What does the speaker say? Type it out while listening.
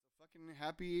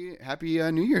Happy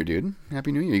New Year, dude.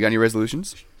 Happy New Year. You got any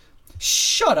resolutions?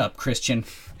 Shut up, Christian.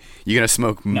 You gonna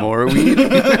smoke more weed?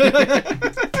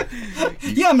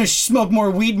 Yeah, I'm gonna smoke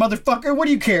more weed, motherfucker. What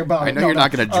do you care about? I know you're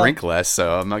not gonna drink less,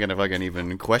 so I'm not gonna fucking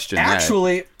even question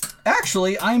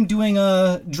Actually, I'm doing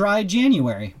a dry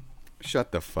January.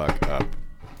 Shut the fuck up.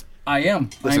 I am.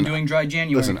 Listen, I'm doing dry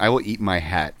January. Listen, I will eat my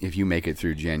hat if you make it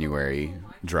through January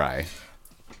dry.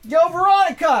 Yo,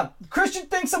 Veronica! Christian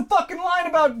thinks I'm fucking lying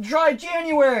about dry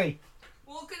January.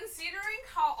 Well, considering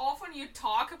how often you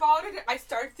talk about it, I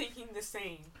start thinking the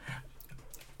same.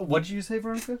 What did you say,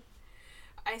 Veronica?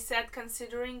 I said,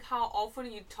 considering how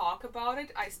often you talk about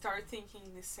it, I start thinking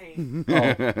the same.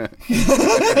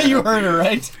 Oh. You heard her,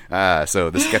 right?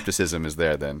 So the skepticism is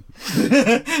there then.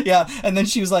 Yeah, and then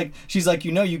she's like,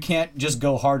 you can't just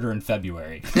go harder in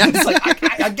February. It's like,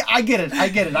 I get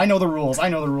it. I know the rules.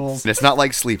 And it's not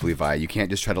like sleep, Levi. You can't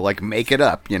just try to make it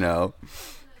up,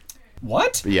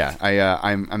 What? But yeah,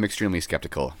 I'm extremely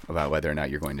skeptical about whether or not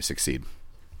you're going to succeed.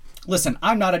 Listen,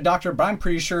 I'm not a doctor, but I'm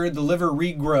pretty sure the liver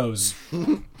regrows.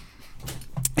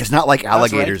 It's not like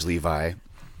alligators, right. Levi.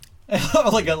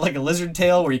 like a lizard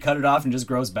tail where you cut it off and just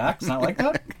grows back. It's not like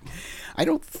that. I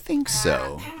don't think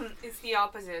so. It's the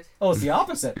opposite. Oh, it's the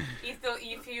opposite.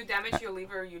 If you damage your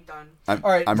liver, you're done. All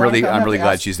right, I'm Veronica, really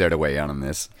glad she's there to weigh in on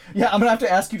this. Yeah, I'm gonna have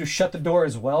to ask you to shut the door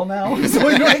as well now, so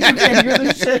you can't hear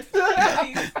this shit.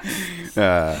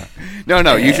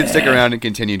 No, you should stick around and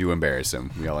continue to embarrass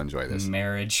him. We all enjoy this.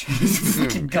 Marriage.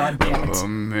 God damn it. Oh,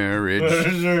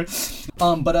 marriage.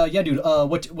 But yeah, dude.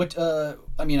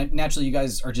 I mean, naturally, you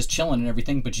guys are just chilling and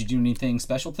everything. But you do anything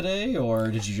special today, or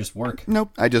did you just work?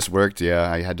 Nope, I just worked.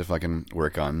 Yeah, I had to fucking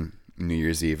work on New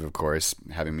Year's Eve, of course,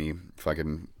 having me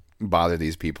fucking bother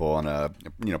these people on a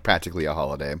practically a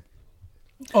holiday.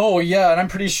 Oh yeah, and I'm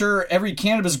pretty sure every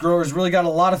cannabis grower's really got a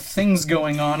lot of things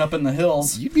going on up in the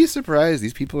hills. You'd be surprised.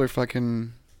 These people are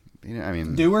fucking,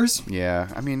 doers. Yeah,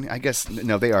 I mean, I guess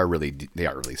no, they are really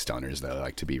stoners though.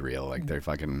 Like, to be real, like they're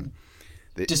fucking.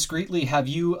 Discreetly, have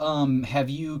you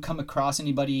come across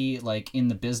anybody like in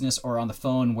the business or on the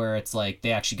phone where it's like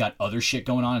they actually got other shit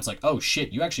going on? It's like, oh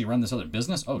shit, you actually run this other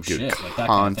business? Oh shit, like that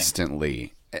constantly. Kind of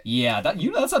thing. Yeah,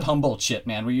 that's that Humboldt shit,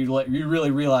 man. Where you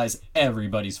really realize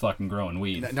everybody's fucking growing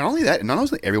weed. Not only that, not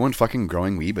only everyone fucking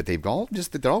growing weed, but they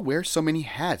all wear so many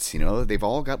hats. They've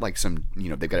all got like some,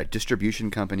 they've got a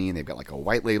distribution company, and they've got like a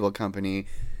white label company,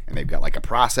 and they've got like a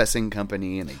processing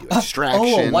company, and they do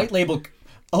extraction. A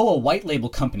white label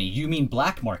company. You mean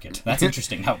black market? That's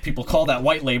interesting. How people call that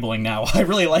white labeling now. I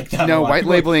really like that. No, white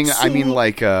labeling. I mean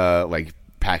like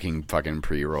packing fucking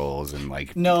pre-rolls and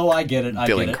like. No, I get it.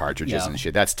 Filling cartridges and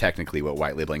shit. That's technically what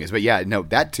white labeling is. But yeah, no,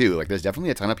 that too. Like, there's definitely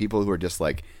a ton of people who are just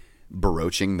like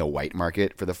broaching the white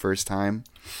market for the first time.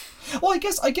 Well, I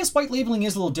guess white labeling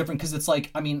is a little different because it's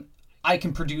like, I mean, I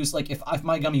can produce, like, if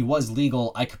my gummy was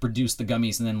legal, I could produce the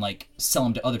gummies and then, like, sell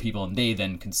them to other people, and they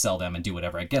then could sell them and do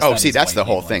whatever. I guess. Oh, see, that's the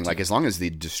whole thing. Too. Like, as long as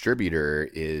the distributor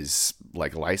is,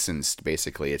 like, licensed,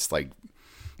 basically, it's like,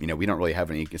 we don't really have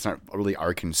any. It's not really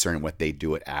our concern what they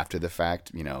do it after the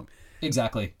fact.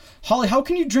 Exactly. Holly, how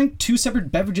can you drink two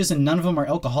separate beverages and none of them are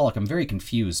alcoholic? I'm very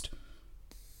confused.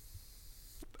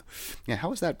 Yeah,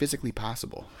 how is that physically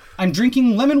possible? I'm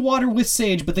drinking lemon water with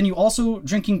sage, but then you also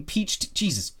drinking peach.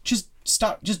 Jesus, just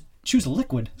stop. Just choose a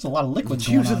liquid. There's a lot of liquids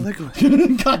going on. Choose a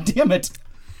liquid. God damn it.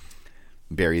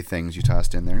 Berry things you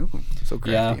tossed in there. Ooh, so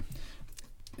crafty. Yeah.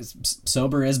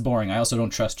 Sober is boring. I also don't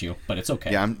trust you, but it's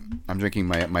okay. Yeah, I'm drinking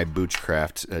my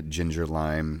Boochcraft ginger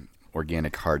lime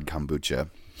organic hard kombucha.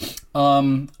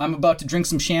 I'm about to drink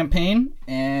some champagne,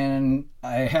 and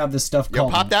I have this stuff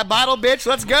called... Yo, pop that bottle, bitch.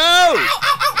 Let's go. Ow,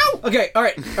 ow, ow, ow. Okay, all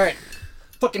right.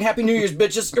 Fucking Happy New Year's,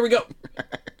 bitches. Here we go.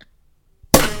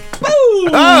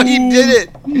 Oh, he did it.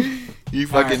 You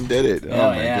fucking did it. Oh,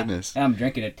 my goodness. I'm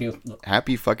drinking it, too.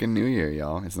 Happy fucking New Year,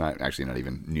 y'all. It's not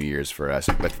even New Year's for us,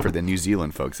 but for the New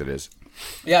Zealand folks, it is.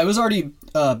 Yeah, it was already...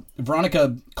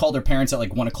 Veronica called her parents at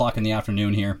like 1 o'clock in the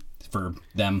afternoon here for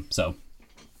them, so...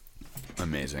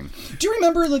 Amazing. Do you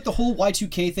remember like the whole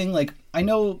Y2K thing? Like, I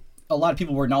know a lot of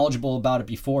people were knowledgeable about it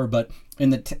before, but in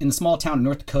the small town of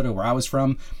North Dakota where I was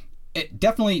from, it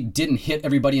definitely didn't hit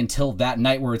everybody until that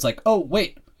night where it's like, oh,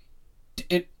 wait,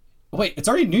 it's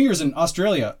already New Year's in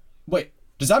Australia. Wait,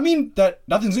 does that mean that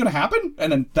nothing's going to happen?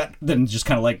 And then just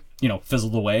kind of like,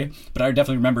 fizzled away. But I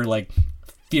definitely remember like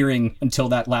fearing until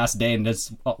that last day and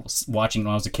just watching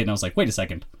when I was a kid, and I was like, wait a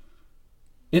second.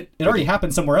 It already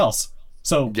happened somewhere else.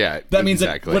 So yeah, that means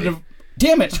exactly. It would have,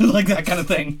 damn it, like that kind of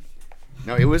thing.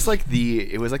 No, it was like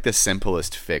the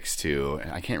simplest fix too.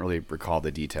 I can't really recall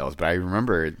the details, but I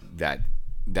remember that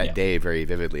that day very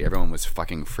vividly. Everyone was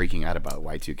fucking freaking out about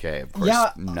Y2K. Of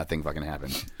course, nothing fucking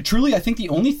happened. Truly, I think the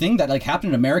only thing that like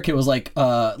happened in America was like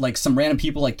some random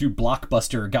people like through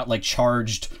Blockbuster got like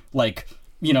charged like,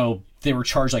 you know, they were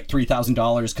charged like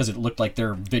 $3,000 because it looked like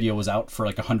their video was out for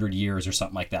like 100 years or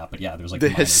something like that. But yeah, there was like the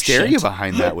hysteria shit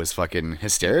behind that was fucking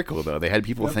hysterical, though. They had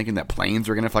people thinking that planes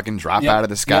were gonna fucking drop out of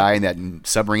the sky and that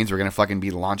submarines were gonna fucking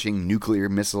be launching nuclear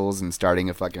missiles and starting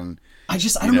a fucking I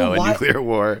don't know why a nuclear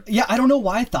war. Yeah, I don't know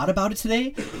why I thought about it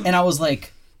today, and I was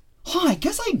like, I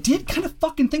guess I did kind of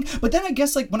fucking think. But then I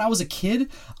guess like when I was a kid,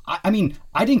 I mean,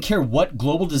 I didn't care what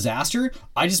global disaster.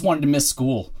 I just wanted to miss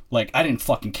school. Like, I didn't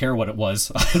fucking care what it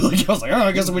was. Like, I was like,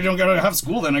 I guess we don't gotta have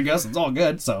school then. I guess it's all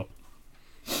good. So,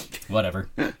 whatever.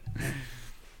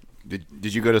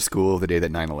 Did you go to school the day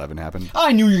that 9/11 happened?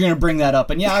 I knew you were gonna bring that up,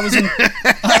 and yeah, I was in.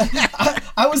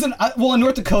 I was in. In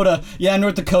North Dakota. Yeah,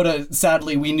 North Dakota.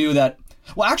 Sadly, we knew that.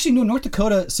 Well, actually, no, North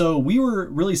Dakota. So we were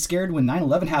really scared when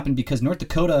 9/11 happened because North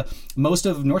Dakota, most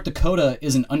of North Dakota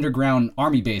is an underground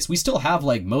army base. We still have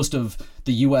like most of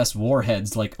the U.S.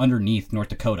 warheads like underneath North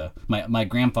Dakota. My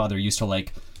grandfather used to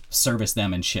like service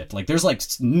them and shit. Like there's like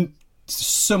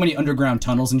so many underground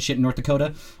tunnels and shit in North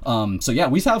Dakota. So yeah,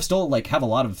 we still like have a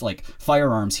lot of like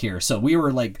firearms here. So we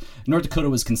were like North Dakota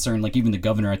was concerned, like even the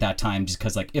governor at that time, just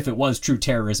because like if it was true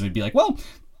terrorism, it'd be like, well,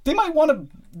 they might want to,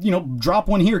 you know, drop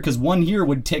one here because one here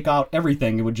would take out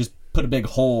everything. It would just put a big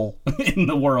hole in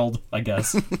the world, I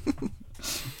guess.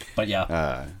 But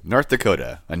yeah. North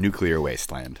Dakota, a nuclear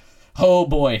wasteland. Oh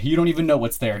boy, you don't even know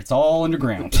what's there. It's all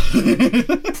underground.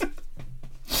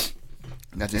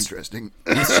 That's interesting.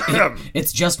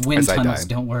 It's just wind tunnels.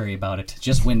 Don't worry about it.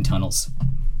 Just wind tunnels.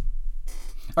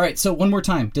 All right, so one more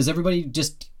time. Does everybody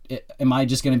just... Am I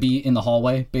just going to be in the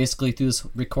hallway, basically, through this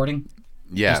recording?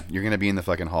 Yeah, you're going to be in the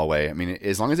fucking hallway. I mean,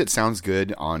 as long as it sounds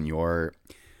good on your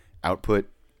output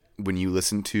when you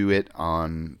listen to it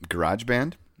on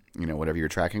GarageBand, you know, whatever you're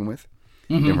tracking with,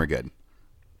 then we're good.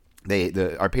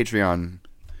 Our Patreon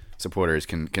supporters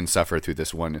can suffer through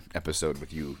this one episode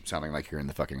with you sounding like you're in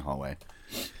the fucking hallway.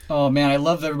 Oh, man, I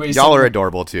love everybody. Y'all are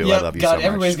adorable, too. Yep, I love you so much.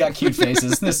 Everybody's got cute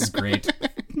faces. This is great.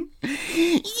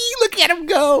 Look at him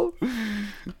go.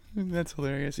 That's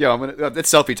hilarious. Yo,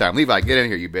 that's selfie time. Levi, get in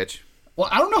here, you bitch. Well,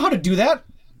 I don't know how to do that.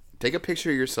 Take a picture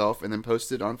of yourself and then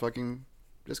post it on fucking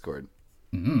Discord.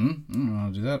 I don't know how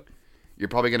to do that. You're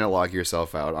probably gonna log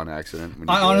yourself out on accident. When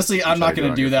you honestly, I'm not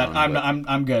gonna do that. Phone,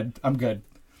 I'm good. I'm good.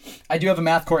 I do have a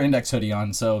Math Core Index hoodie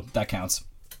on, so that counts.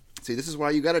 See, this is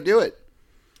why you got to do it.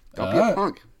 Don't be a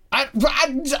punk.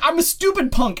 I'm a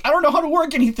stupid punk. I don't know how to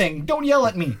work anything. Don't yell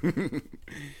at me.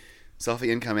 Selfie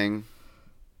incoming.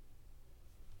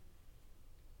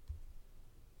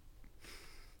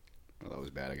 Oh, that was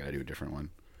bad. I got to do a different one.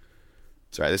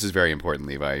 Sorry, this is very important,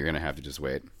 Levi. You're gonna have to just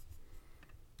wait.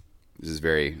 This is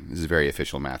very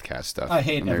official Mathcast stuff. I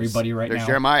hate everybody right now. There's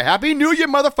Jeremiah. Happy New Year,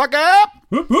 motherfucker!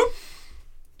 Whoop, whoop.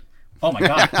 Oh my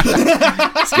god.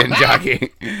 Skin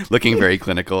jockey. Looking very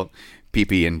clinical.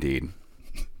 Pee-pee indeed.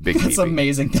 Big That's pee-pee.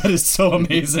 amazing. That is so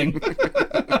amazing.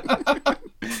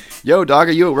 Yo, dog,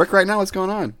 are you at work right now? What's going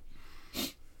on?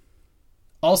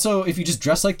 Also, if you just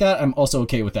dress like that, I'm also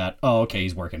okay with that. Oh, okay,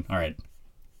 he's working. All right.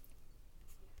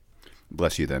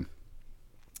 Bless you then.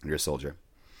 You're a soldier.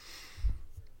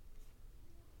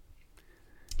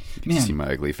 You can see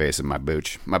my ugly face and my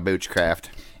booch craft.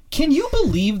 Can you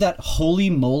believe that Holy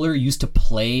Molar used to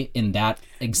play in that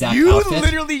exact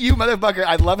outfit? You motherfucker.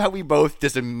 I love how we both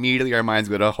just immediately our minds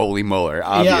go to Holy Molar,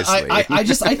 obviously. Yeah, I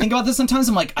think about this sometimes.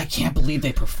 I'm like, I can't believe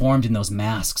they performed in those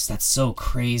masks. That's so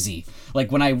crazy. Like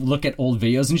when I look at old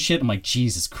videos and shit, I'm like,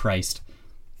 Jesus Christ.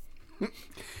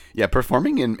 Yeah,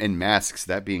 performing in masks,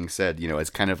 that being said, you know, it's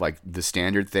kind of like the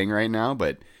standard thing right now,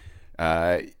 but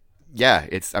yeah,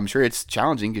 I'm sure it's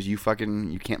challenging because you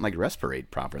can't like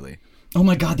respirate properly. Oh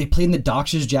my god, they played in the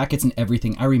doctor's jackets and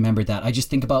everything. I remember that. I just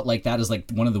think about like that as like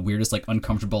one of the weirdest like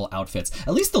uncomfortable outfits.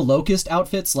 At least the Locust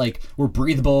outfits like were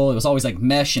breathable. It was always like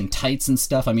mesh and tights and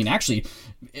stuff. I mean, actually,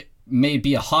 it may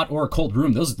be a hot or a cold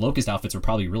room. Those Locust outfits were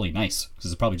probably really nice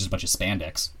because it's probably just a bunch of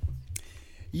spandex.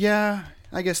 Yeah,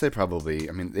 I guess they probably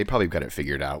got it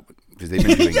figured out because they've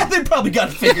been doing yeah, they probably got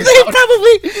it figured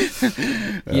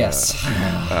out. Yes.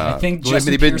 I think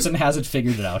Justin Pearson has it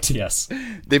figured out, yes.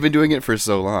 They've been doing it for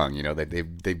so long, you know, that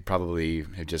they probably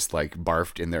have just like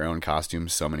barfed in their own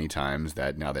costumes so many times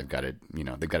that now they've got it, you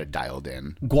know, they've got it dialed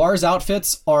in. Guar's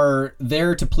outfits are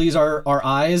there to please our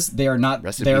eyes. They are not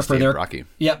there for their Rocky.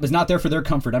 Yeah, it's not there for their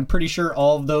comfort. I'm pretty sure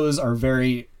all of those are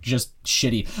very just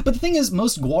shitty. But the thing is,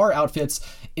 most Guar outfits,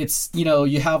 it's, you know,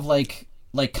 you have like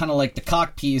kind of like the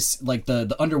cock piece, like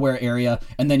the underwear area,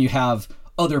 and then you have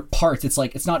other parts. It's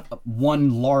like, it's not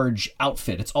one large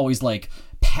outfit. It's always like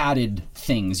padded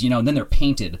things, and then they're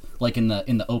painted like in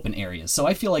the open areas. So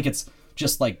I feel like it's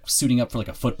just like suiting up for like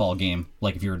a football game.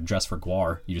 Like if you're dressed for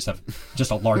Gwar, you just have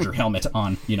just a larger helmet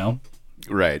on,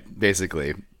 Right,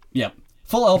 basically. Yep.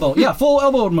 Full elbow. Yeah, full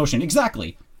elbow motion.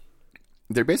 Exactly.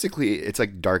 They're basically, it's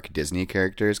like dark Disney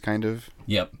characters, kind of.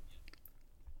 Yep.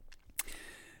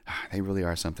 They really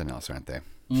are something else, aren't they?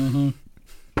 Mm-hmm.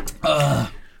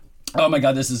 Oh my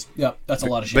God, that's a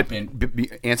lot of champagne. But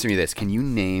answer me this: can you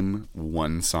name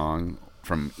one song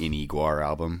from any Gwar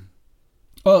album?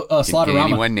 Oh, Slaughterama. Can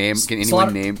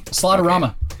anyone name?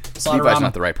 Slaughterama. Okay. Levi's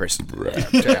not the right person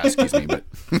to ask, excuse me, but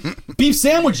beef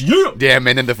sandwich, yeah. Damn,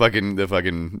 and then the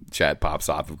fucking chat pops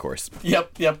off, of course.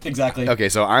 Yep, exactly. Okay,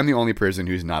 so I'm the only person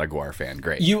who's not a Gwar fan.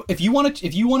 Great. If you want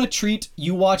to treat,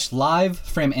 you watch Live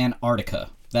from Antarctica.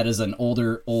 That is an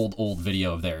old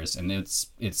video of theirs, and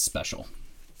it's special.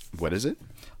 What is it?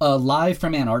 Live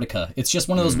from Antarctica. It's just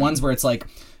one of those ones where it's like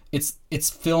it's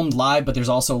filmed live, but there's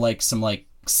also like some like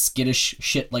skittish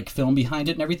shit like film behind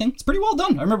it and everything. It's pretty well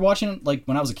done. I remember watching it like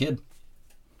when I was a kid.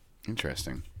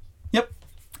 Interesting. Yep.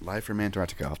 Live from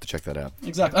Antarctica. I'll have to check that out.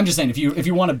 Exactly. I'm just saying if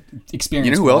you want to experience.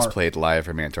 You know who else played Live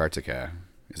from Antarctica?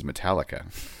 Is Metallica.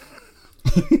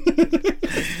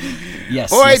 Yes.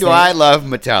 Boy, do I love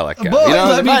Metallica. Boy,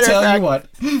 let me tell you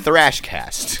what.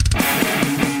 Thrashcast.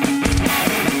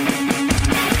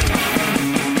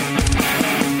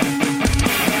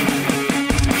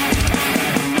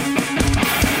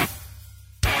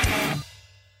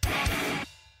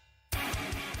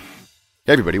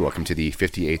 Hey everybody, welcome to the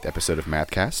 58th episode of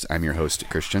Mathcast. I'm your host,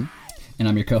 Christian. And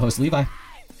I'm your co-host, Levi.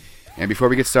 And before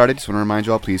we get started, just want to remind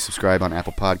you all, please subscribe on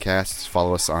Apple Podcasts,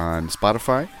 follow us on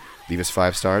Spotify, leave us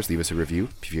 5 stars, leave us a review.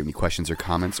 If you have any questions or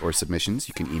comments or submissions,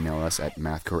 you can email us at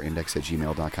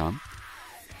mathcoreindex@gmail.com.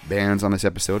 Bands on this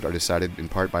episode are decided in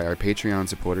part by our Patreon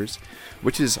supporters,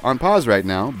 which is on pause right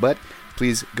now, but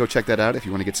please go check that out if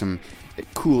you want to get some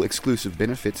cool exclusive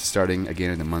benefits starting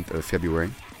again in the month of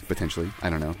February, potentially. I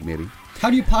don't know, maybe. How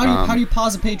do you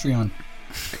pause a Patreon?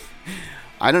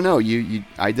 I don't know.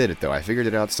 I did it though. I figured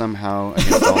it out somehow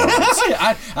against all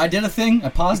odds. I did a thing. I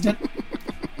paused it.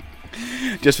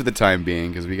 Just for the time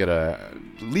being, because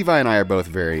Levi and I are both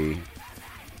very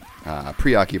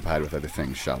preoccupied with other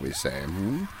things, shall we say?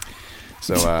 Mm-hmm.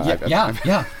 So yeah.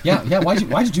 Why'd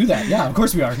you do that? Yeah, of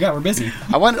course we are. Yeah, we're busy.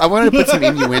 I wanted to put some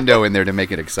innuendo in there to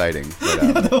make it exciting.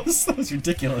 But, that was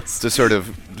ridiculous. To sort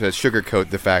of sugarcoat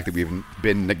the fact that we've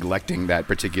been neglecting that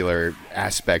particular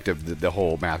aspect of the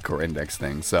whole Mathcore Index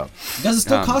thing. So does it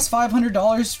still cost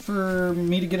 $500 for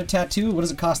me to get a tattoo? What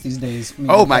does it cost these days?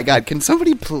 Oh my God! Can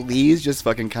somebody please just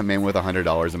fucking come in with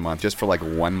 $100 a month just for like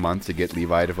 1 month to get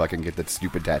Levi to fucking get that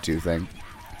stupid tattoo thing?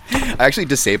 I actually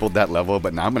disabled that level,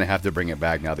 but now I'm going to have to bring it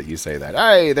back now that you say that.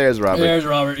 Hey, there's Robert. There's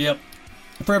Robert, yep.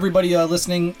 For everybody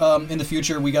listening in the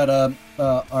future, we got our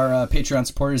Patreon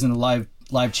supporters in the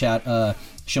live chat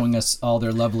showing us all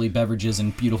their lovely beverages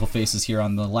and beautiful faces here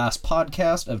on the last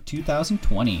podcast of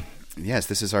 2020. Yes,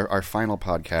 this is our final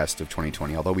podcast of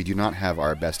 2020, although we do not have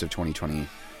our best of 2020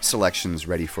 selections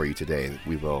ready for you today.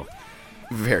 We will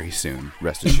very soon,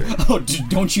 rest assured. Oh,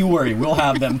 don't you worry. We'll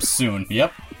have them soon.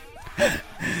 Yep.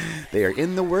 They are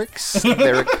in the works.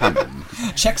 They're coming.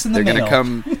 Checks in the mail.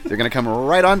 They're gonna come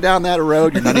right on down that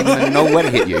road. You're not even gonna know what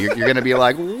hit you. You're gonna be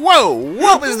like, "Whoa,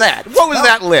 what was that? What was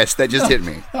that list that just hit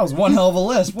me?" That was one hell of a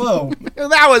list. Whoa.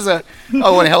 That was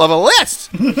one hell of a list.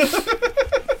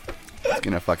 It's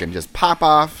gonna fucking just pop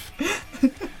off.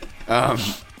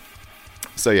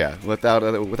 So yeah,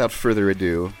 without further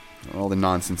ado, all the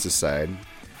nonsense aside,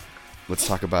 let's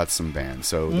talk about some bands.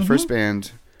 So the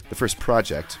first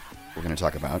project we're going to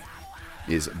talk about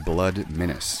is Blood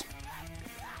Menace.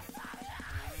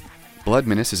 Blood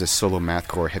Menace is a solo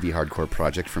mathcore heavy hardcore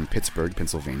project from Pittsburgh,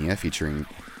 Pennsylvania, featuring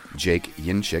Jake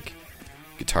Yinchik,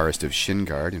 guitarist of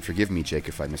Shinguard. And forgive me, Jake,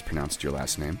 if I mispronounced your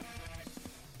last name.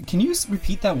 Can you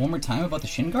repeat that one more time about the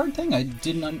Shinguard thing? I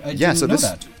didn't know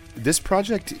that. This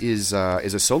project is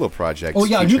a solo project. Oh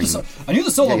yeah, I knew the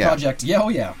solo project. Yeah, oh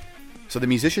yeah. So the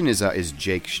musician is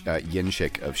Jake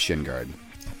Yinchik of Shinguard.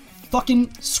 Fucking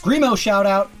Screamo shout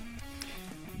out.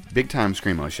 Big time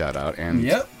Screamo shout out, and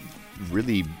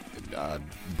really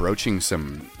broaching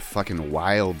some fucking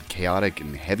wild, chaotic,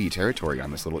 and heavy territory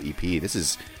on this little EP. This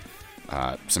is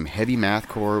some heavy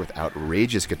mathcore with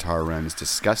outrageous guitar runs,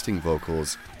 disgusting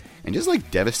vocals, and just like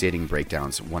devastating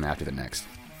breakdowns one after the next.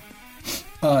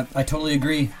 I totally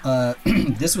agree.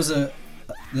 This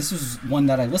was one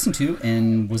that I listened to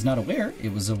and was not aware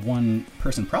it was a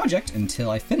one-person project until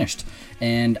I finished,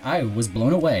 and I was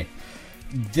blown away.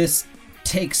 This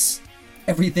takes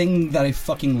everything that I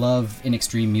fucking love in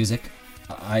extreme music.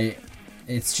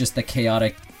 It's just the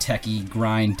chaotic, techie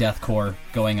grind, deathcore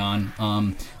going on.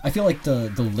 I feel like the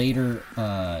later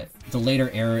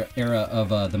era of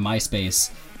the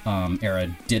MySpace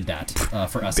era did that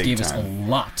for us. Big Gave us a time.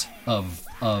 lot of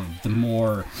the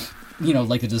more,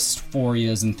 like the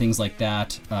Dysphorias and things like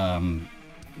that.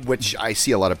 Which I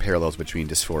see a lot of parallels between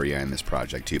Dysphoria and this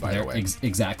project too. By the way,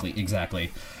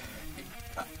 Exactly.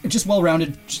 Just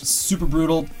well-rounded, just super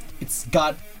brutal. It's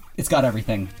got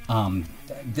everything.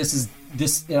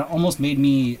 It almost made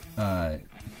me kind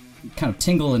of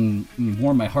tingle and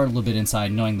warm my heart a little bit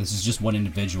inside, knowing this is just one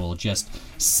individual just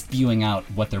spewing out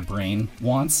what their brain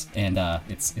wants, and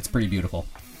it's pretty beautiful.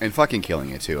 and fucking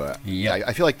killing it too. Yeah.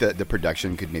 I feel like the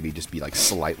production could maybe just be like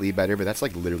slightly better, but that's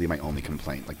like literally my only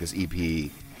complaint. Like this EP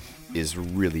is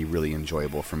really, really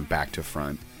enjoyable from back to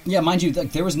front. Yeah, mind you,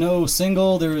 like there was no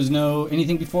single, there was no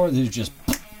anything before. It was just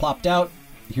plopped out.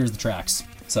 Here's the tracks.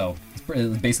 So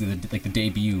it's basically the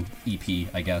debut EP,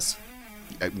 I guess.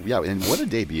 Yeah, and what a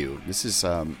debut! This is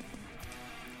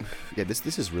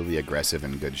this is really aggressive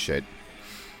and good shit.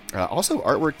 Also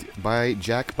artwork by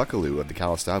Jack Buckaloo of the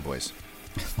Callista Boys.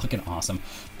 Fucking awesome.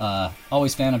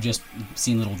 Always fan of just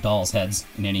seeing little dolls' heads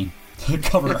in any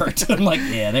cover art. I'm like,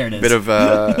 yeah, there it is. Bit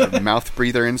of Mouth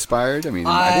Breather inspired. I mean,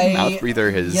 I think Mouth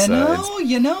Breather has.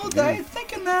 I'm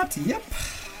thinking that. Yep.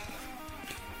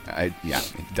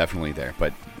 Definitely there.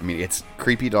 But I mean, it's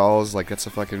creepy dolls. Like that's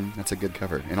a good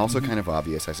cover, and also kind of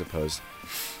obvious, I suppose.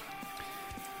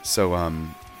 So, a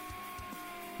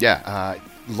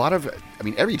lot of. I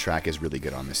mean, every track is really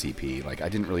good on this EP. Like, I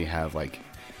didn't really have like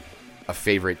a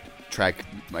favorite track,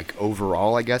 like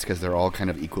overall, I guess, because they're all kind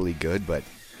of equally good. But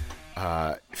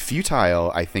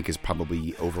Futile, I think, is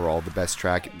probably overall the best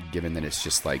track, given that it's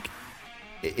just like.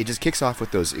 It just kicks off with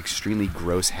those extremely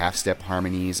gross half-step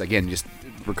harmonies. Again, just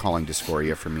recalling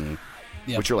Dysphoria for me,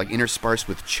 which are like interspersed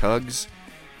with chugs.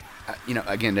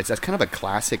 Again, that's kind of a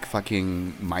classic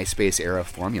fucking MySpace era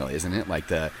formula, isn't it? Like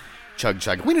the chug,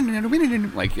 like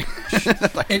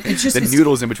it's just the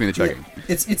noodles in between the chugging.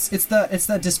 It's that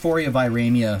Dysphoria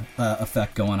viremia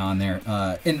effect going on there,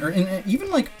 and even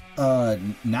like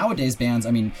nowadays bands.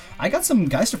 I mean, I got some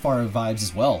Geisterfahrer vibes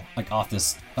as well, like off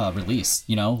this release.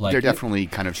 Like they're definitely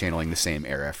kind of channeling the same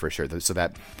era for sure. So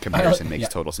that comparison makes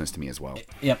total sense to me as well.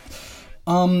 Yep.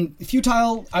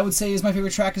 Futile, I would say, is my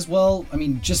favorite track as well. I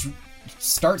mean, just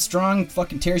start strong,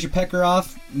 fucking tears your pecker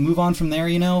off, move on from there.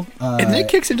 And then it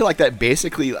kicks into like that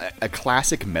basically a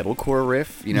classic metalcore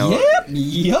riff.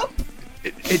 Yep.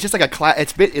 It's just like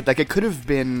it could have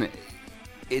been.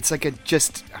 It's like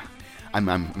I'm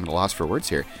at a loss for words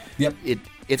here. Yep.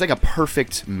 It's like a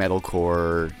perfect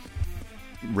metalcore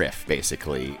riff,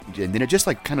 basically, and then it just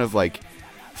like kind of like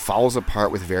falls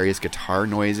apart with various guitar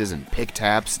noises and pick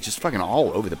taps, just fucking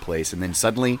all over the place, and then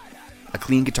suddenly a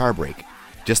clean guitar break,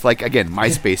 just like again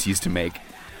MySpace used to make.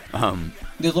 The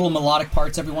little melodic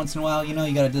parts every once in a while, you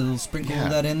gotta do a little sprinkle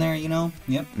of that in there, Yep.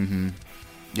 Mm-hmm.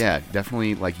 Yeah,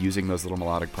 definitely like using those little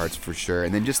melodic parts for sure,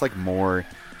 and then just like more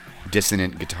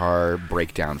dissonant guitar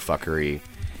breakdown fuckery,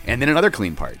 and then another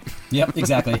clean part. Yep,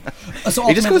 exactly. So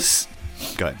it just goes.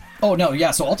 Go ahead. Oh no,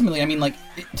 yeah. So ultimately, I mean, like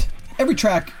every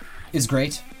track is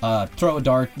great. Throw a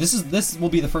dart. This will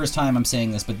be the first time I'm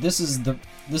saying this, but this is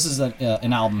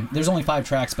an album. There's only 5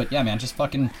 tracks, but yeah, man, just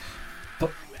fucking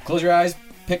close your eyes,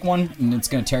 pick one, and it's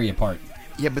gonna tear you apart.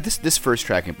 Yeah, but this first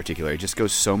track in particular, it just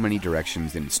goes so many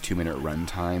directions in its 2-minute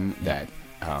runtime that.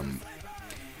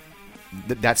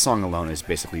 That song alone is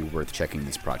basically worth checking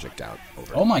this project out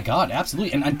over. Oh my god,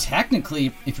 absolutely! And technically,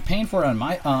 if you're paying for it on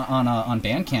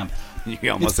Bandcamp, you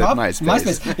almost said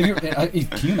MySpace.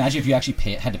 Can you imagine if you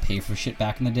actually had to pay for shit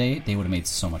back in the day? They would have made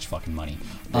so much fucking money.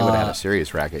 They would have had a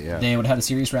serious racket. Yeah, they would have had a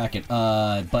serious racket.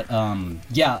 I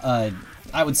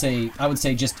would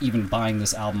say just even buying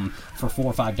this album for $4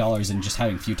 or $5 and just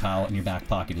having Futile in your back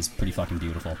pocket is pretty fucking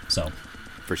beautiful. So.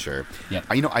 For sure. Yeah.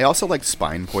 I also like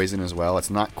Spine Poison as well. It's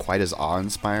not quite as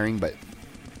awe-inspiring, but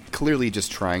clearly just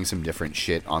trying some different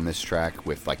shit on this track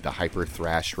with like the hyper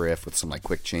thrash riff with some like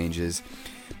quick changes.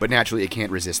 But naturally, it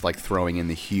can't resist like throwing in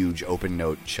the huge open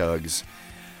note chugs.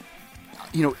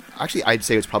 Actually, I'd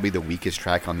say it's probably the weakest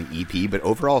track on the EP, but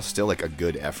overall, still like a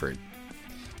good effort.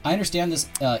 I understand this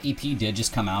EP did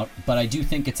just come out, but I do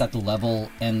think it's at the level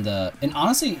and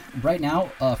honestly, right now,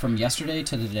 from yesterday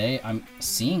to today, I'm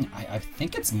seeing, I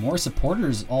think it's more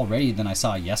supporters already than I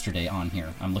saw yesterday on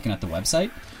here. I'm looking at the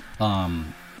website.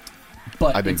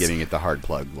 But I've been giving it the hard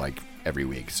plug like every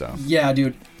week, so. Yeah,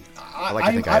 dude. I like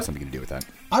to think I have something to do with that.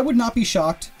 I would not be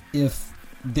shocked if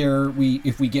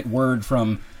we get word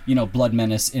from Blood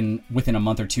Menace within a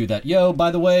month or two that, yo,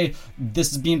 by the way,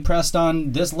 this is being pressed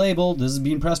on this label, this is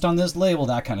being pressed on this label,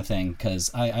 that kind of thing.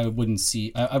 Because I wouldn't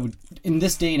see, I would, in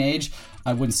this day and age,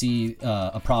 I wouldn't see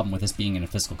a problem with this being in a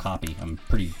physical copy. I'm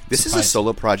pretty This surprised. is a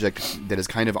solo project that is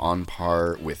kind of on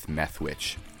par with Meth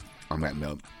Witch on that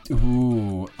note.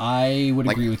 Ooh, I would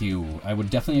agree with you. I would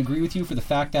definitely agree with you for the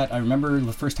fact that I remember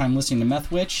the first time listening to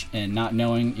Meth Witch and not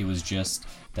knowing it was just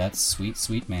that sweet,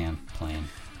 sweet man playing.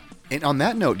 And on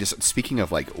that note, just speaking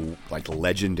of like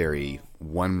legendary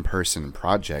one-person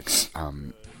projects,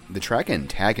 the track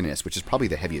Antagonist, which is probably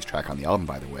the heaviest track on the album,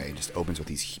 by the way, just opens with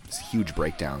these huge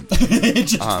breakdowns. It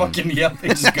just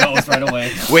it just goes right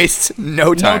away. Wastes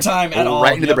no time. No time at all.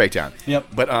 Right into the breakdown. Yep.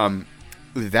 But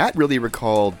that really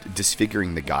recalled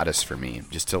Disfiguring the Goddess for me,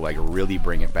 just to like really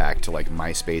bring it back to like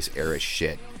MySpace era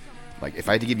shit. Like if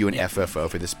I had to give you an FFO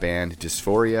for this band,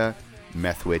 Dysphoria,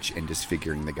 Meth Witch, and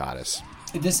Disfiguring the Goddess.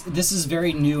 This is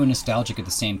very new and nostalgic at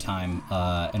the same time,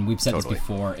 and we've said Totally. this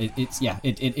before. It hits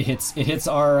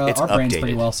our It's brains updated.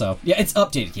 pretty well. So yeah, it's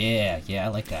updated. Yeah, I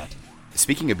like that.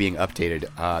 Speaking of being updated,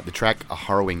 the track A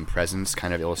Harrowing Presence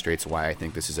kind of illustrates why I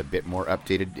think this is a bit more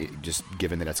updated, just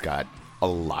given that it's got a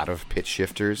lot of pitch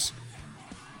shifters.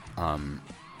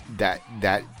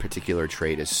 That particular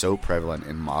trait is so prevalent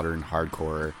in modern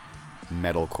hardcore,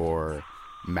 metalcore,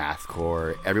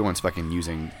 mathcore. Everyone's fucking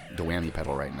using the whammy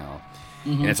pedal right now.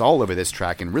 And it's all over this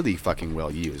track and really fucking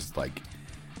well used. Like,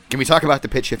 can we talk about the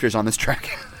pitch shifters on this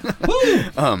track?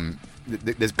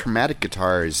 The chromatic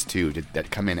guitars too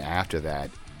that come in after that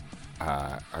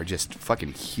are just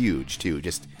fucking huge too.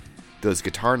 Just those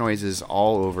guitar noises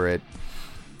all over it.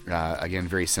 Again,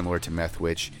 very similar to Meth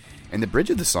Witch. And the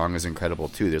bridge of the song is incredible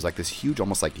too. There's like this huge,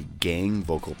 almost like gang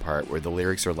vocal part where the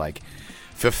lyrics are like,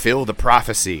 "Fulfill the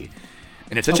prophecy."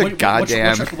 And it's such a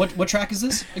goddamn... What track is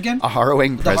this again? A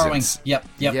Harrowing The Presence. Yep.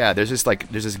 Yeah, there's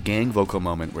this gang vocal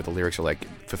moment where the lyrics are like,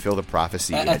 "Fulfill the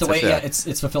prophecy." At the way,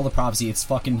 it's Fulfill the Prophecy. It's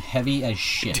fucking heavy as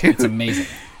shit. Dude. It's amazing.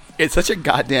 It's such a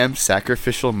goddamn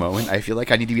sacrificial moment. I feel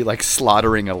like I need to be like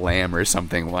slaughtering a lamb or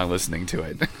something while listening to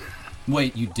it.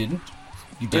 Wait, you didn't?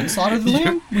 You didn't slaughter the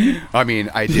lamb? I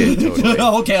mean, I did totally.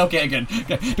 Oh, okay, good.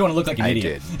 Don't want to look like an I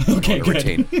idiot. did. Okay, I wanna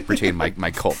good. retain my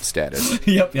cult status.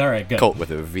 Yep. All right, good. Cult with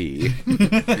a V.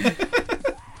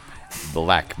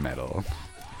 Black metal.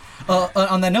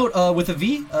 On that note, with a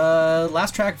V,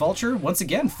 last track, Vulture, once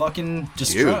again, fucking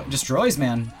destroys,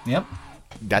 man. Yep.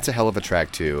 That's a hell of a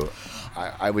track too.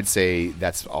 I would say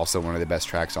that's also one of the best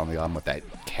tracks on the album, with that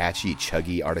catchy,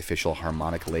 chuggy, artificial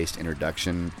harmonic laced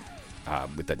introduction,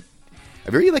 with a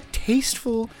very like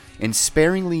tasteful and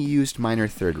sparingly used minor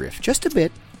third riff, just a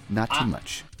bit, not too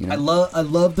much. You know? I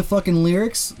love the fucking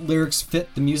lyrics. Lyrics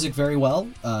fit the music very well.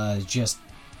 Just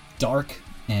dark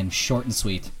and short and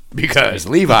sweet. Because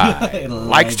Levi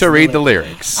likes to read the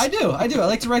lyrics. I do. I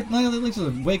like to write. I like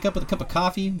to wake up with a cup of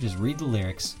coffee and just read the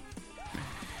lyrics.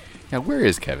 Now, where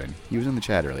is Kevin? He was in the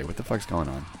chat earlier. What the fuck's going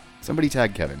on? Somebody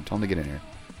tag Kevin. Tell him to get in here.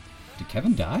 Did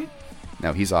Kevin die?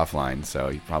 No, he's offline, so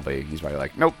he's probably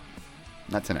like, nope,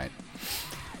 not tonight.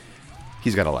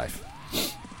 He's got a life.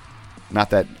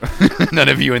 Not that none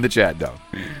of you in the chat don't,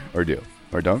 or do,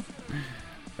 or don't.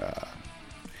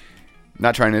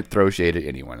 Not trying to throw shade at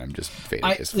anyone. I'm just faded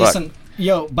as fuck. Listen,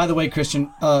 yo. By the way, Christian,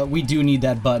 we do need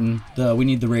that button. We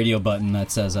need the radio button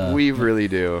that says. We really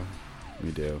do.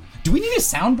 We do. Do we need a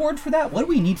soundboard for that? What do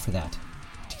we need for that?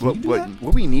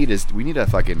 What we need is a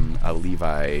fucking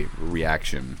Levi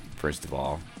reaction first of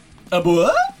all.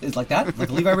 What? Is like that? Like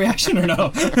a Levi reaction or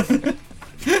no?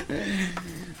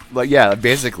 Like, yeah,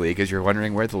 basically, because you're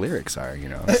wondering where the lyrics are, you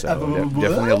know. So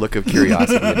definitely a look of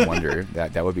curiosity and wonder.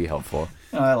 That would be helpful.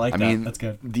 Oh, I like that. mean, That's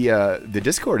good. The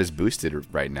Discord is boosted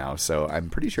right now, so I'm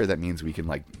pretty sure that means we can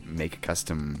like make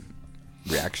custom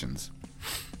reactions,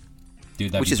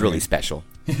 Dude, which is really special.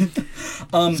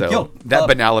 Yo,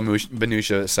 banal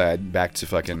minutia aside, back to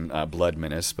fucking Blood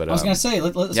Menace. But I was gonna say,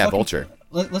 let's yeah, fucking, Vulture.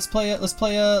 Let's play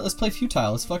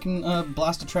Futile. Let's fucking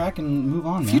blast a track and move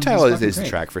on. Man. Futile It's is fucking the great.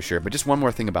 track for sure. But just one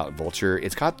more thing about Vulture,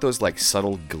 it's got those like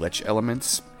subtle glitch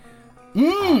elements.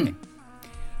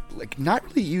 Like not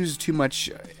really used too much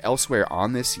elsewhere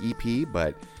on this EP,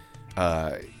 but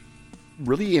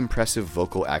really impressive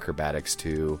vocal acrobatics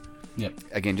too. Yep.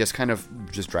 Again, just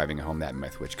driving home that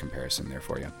Meth Witch comparison there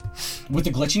for you. With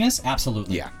the glitchiness,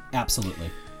 absolutely. Yeah. Absolutely.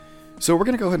 So we're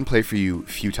going to go ahead and play for you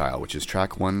Futile, which is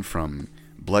track 1 from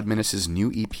Blood Menace's new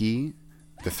EP,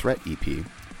 The Threat EP.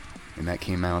 And that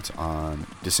came out on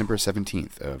December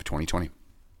 17th of 2020.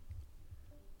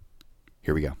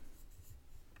 Here we go.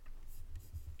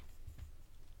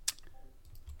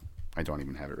 I don't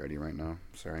even have it ready right now.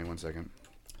 Sorry, one second.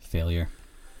 Failure.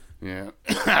 Yeah.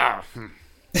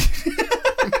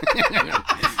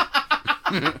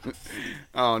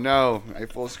 Oh no, I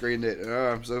full screened it.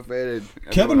 Oh, I'm so faded.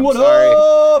 Kevin, Everyone, what I'm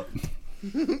up?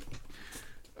 sorry.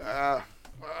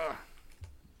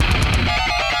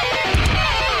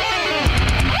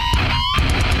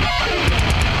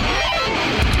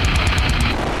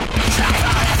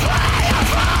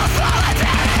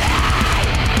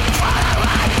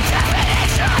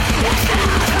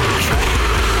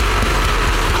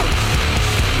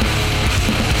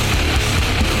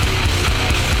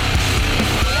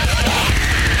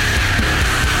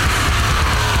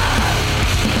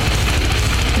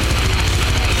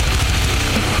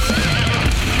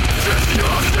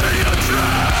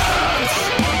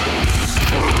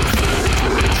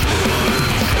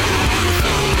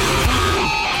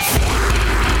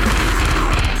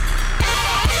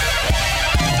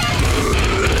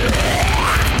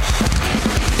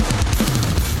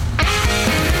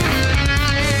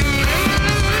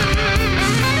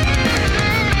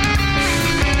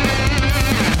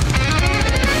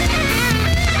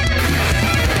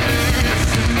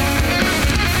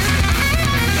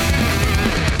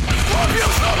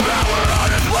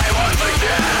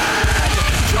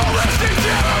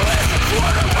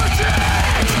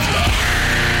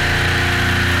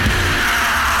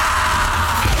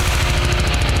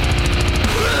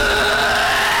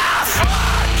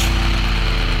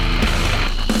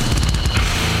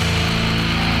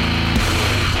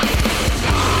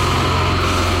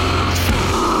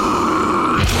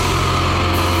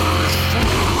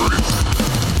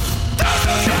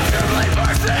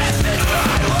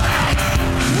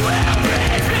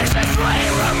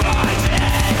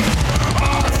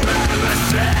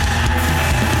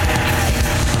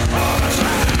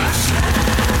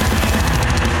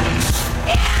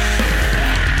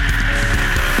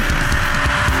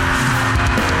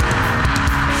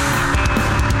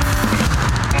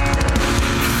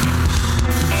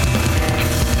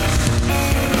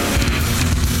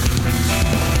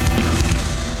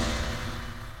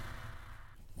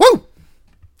 Woo!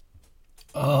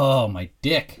 Oh, my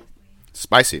dick.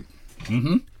 Spicy.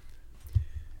 Mm-hmm.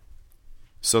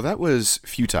 So that was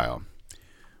Futile,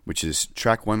 which is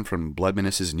track 1 from Blood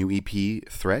Menace's new EP,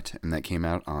 Threat, and that came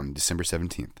out on December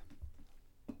 17th.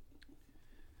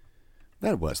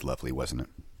 That was lovely, wasn't it?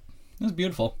 It was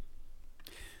beautiful.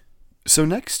 So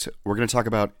next, we're going to talk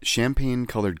about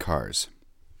Champagne-Colored Cars.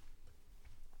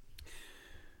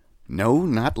 No,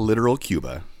 not literal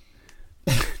Cuba.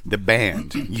 The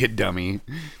band, you dummy.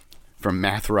 From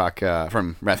Math Rock,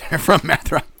 from Math Rock.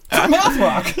 Math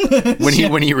Rock.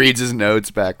 when he reads his notes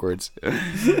backwards.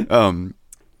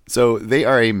 So they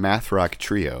are a math rock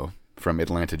trio from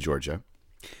Atlanta, Georgia,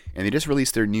 and they just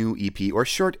released their new EP or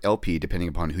short LP, depending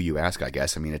upon who you ask. I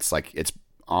guess. I mean, it's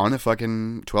on a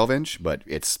fucking 12-inch, but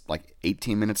it's like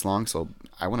 18 minutes long. So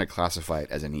I want to classify it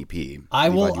as an EP. I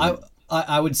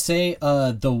would say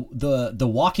the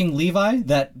Walking Levi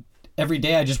that. Every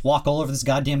day I just walk all over this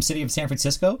goddamn city of San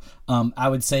Francisco. I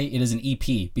would say it is an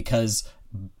EP because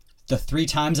the 3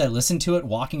 times I listened to it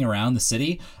walking around the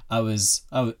city, I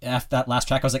after that last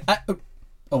track I was like,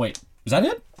 oh wait, is that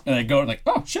it? And I go like,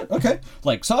 oh shit, okay.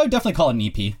 Like, so I would definitely call it an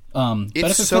EP. But if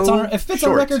it fits on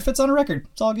a record, it fits on a record.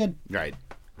 It's all good. Right.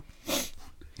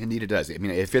 Indeed, it does. I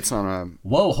mean, it fits on a.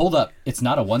 Whoa, hold up! It's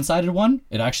not a one-sided one.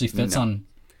 It actually fits on.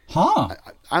 Huh?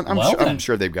 I'm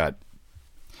sure they've got.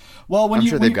 Well,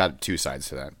 they've got 2 sides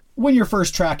to that. When your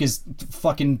first track is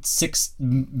fucking 6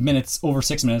 minutes, over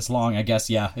 6 minutes long, I guess,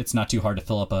 yeah, it's not too hard to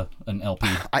fill up an LP.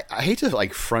 I hate to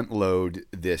like front load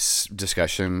this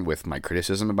discussion with my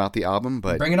criticism about the album,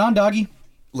 but bring it on, doggy.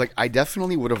 Like, I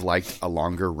definitely would have liked a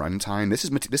longer runtime.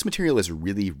 This material is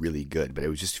really, really good, but it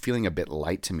was just feeling a bit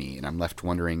light to me, and I'm left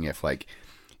wondering if like,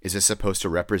 is this supposed to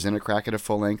represent a crack at a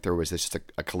full length, or was this just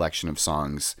a collection of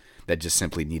songs that just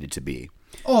simply needed to be?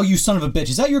 Oh, you son of a bitch!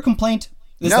 Is that your complaint?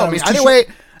 No, I mean either way.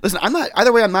 Listen, I'm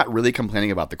not really complaining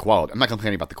about the quality. I'm not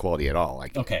complaining about the quality at all.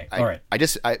 Like, okay, all right.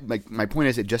 My point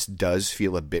is, it just does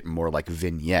feel a bit more like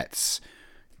vignettes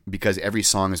because every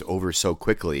song is over so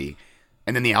quickly,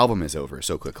 and then the album is over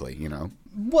so quickly. You know.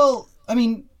 Well, I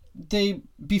mean,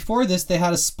 before this they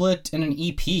had a split and an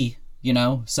EP. You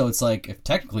know, so it's like if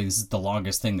technically this is the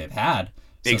longest thing they've had.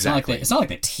 So exactly. It's not like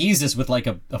they teased us with like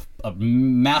a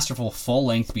masterful full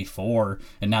length before,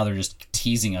 and now they're just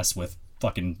teasing us with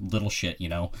fucking little shit, you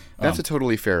know. That's a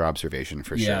totally fair observation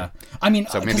for sure. I mean,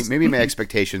 so maybe my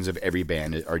expectations of every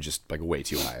band are just like way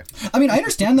too high. I mean, I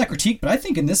understand that critique, but I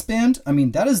think in this band, I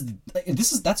mean,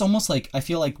 that's almost like I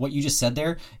feel like what you just said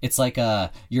there. It's like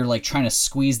you're like trying to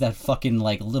squeeze that fucking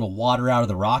like little water out of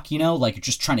the rock, you know, like you're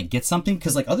just trying to get something.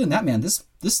 Because like other than that, man, this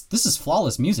is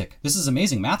flawless music. This is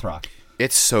amazing math rock.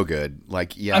 It's so good.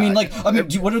 Like, yeah.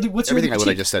 What's your everything other I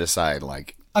critique? just set aside?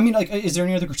 Like, is there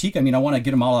any other critique? I mean, I want to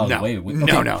get them all out of the way.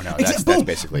 No. That's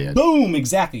basically it. Boom,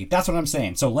 exactly. That's what I'm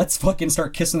saying. So let's fucking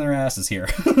start kissing their asses here.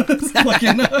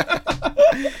 Fucking,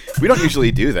 we don't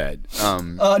usually do that.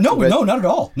 no, not at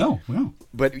all. No.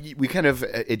 But we kind of,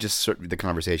 it just sort of, the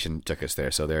conversation took us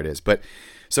there. So there it is. But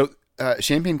so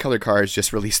Champagne Color Cars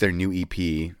just released their new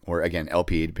EP, or again,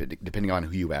 LP, depending on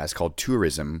who you ask, called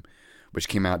Tourism, which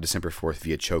came out December 4th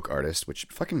via Choke Artist, which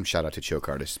fucking shout out to Choke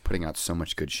Artist, putting out so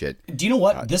much good shit. Do you know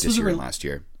what? This year and last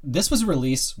year. This was a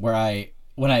release where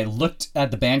when I looked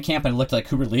at the Bandcamp and I looked like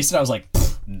who released it, I was like,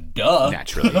 duh.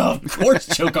 Naturally. Of course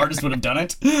Choke Artist would have done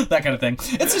it. That kind of thing.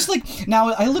 It's just like, now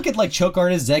I look at like Choke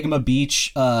Artist, Zegama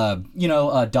Beach,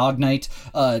 Dog Night,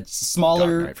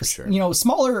 smaller, Dog Night for sure.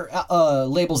 Smaller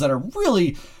labels that are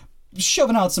really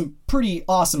shoving out some pretty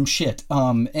awesome shit.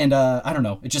 I don't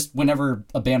know. It just, whenever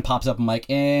a band pops up, I'm like,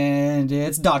 and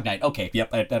it's Dog Night. Okay,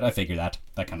 yep, I figure that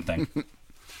kind of thing.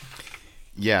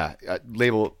 Yeah,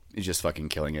 label is just fucking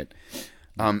killing it.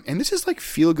 And this is like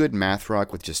feel-good math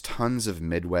rock with just tons of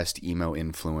Midwest emo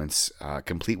influence,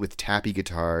 complete with tappy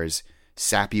guitars,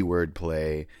 sappy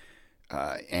wordplay,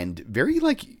 and very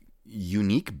like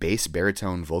unique bass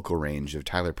baritone vocal range of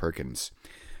Tyler Perkins.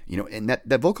 You know, and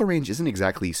that vocal range isn't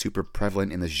exactly super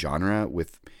prevalent in this genre,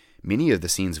 with many of the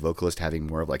scene's vocalists having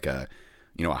more of like a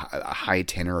high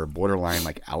tenor or borderline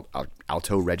like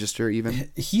alto register even.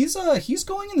 He's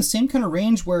going in the same kind of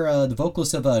range where the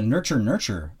vocalist of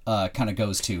Nurture kind of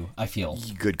goes to, I feel.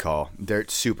 Good call. They're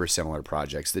super similar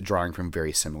projects. They're drawing from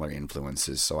very similar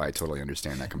influences, so I totally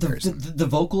understand that comparison. The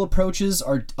vocal approaches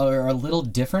are a little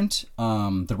different.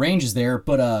 The range is there,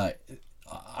 but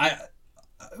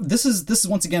This is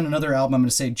once again another album I'm going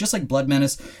to say, just like Blood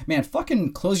Menace, man,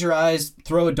 fucking close your eyes,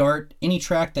 throw a dart. Any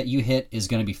track that you hit is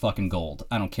going to be fucking gold.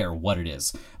 I don't care what it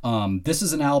is. This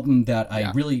is an album that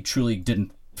I really, truly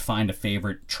didn't find a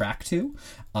favorite track to.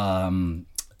 I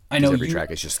know every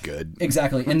track is just good.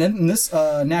 Exactly. And then this,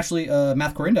 naturally,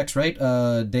 Mathcore Index, right?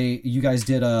 You guys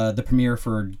did the premiere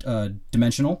for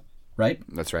Dimensional, right?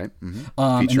 That's right.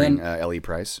 Mm-hmm. Featuring Ellie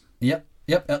Price. Yep.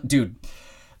 Dude,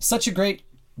 such a great,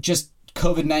 just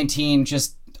COVID-19,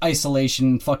 just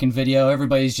isolation fucking video.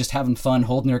 Everybody's just having fun,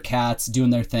 holding their cats, doing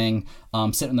their thing,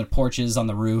 sitting on their porches on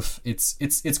the roof. It's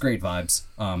great vibes.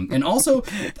 And also,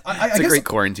 it's a great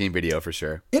quarantine video for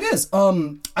sure. It is.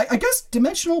 I guess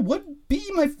Dimensional would be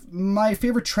my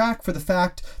favorite track for the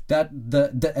fact that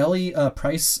the Ellie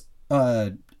Price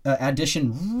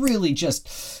addition really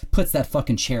just puts that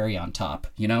fucking cherry on top,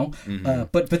 you know. Mm-hmm.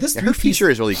 But this her feature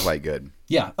is really quite good.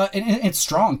 Yeah, and it's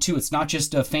strong too. It's not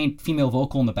just a faint female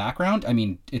vocal in the background. I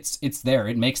mean, it's there.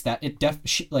 It makes that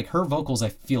like her vocals, I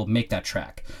feel, make that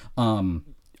track. I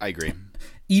agree.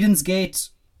 Eden's Gate.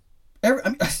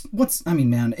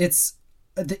 It's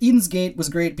the Eden's Gate was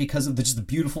great because of just the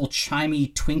beautiful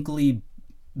chimey, twinkly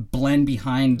blend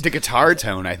behind the guitar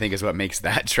tone. I think is what makes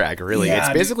that track really. Yeah,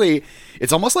 it's basically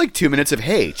it's almost like 2 minutes of,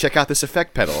 hey, check out this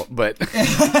effect pedal, but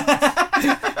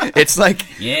it's like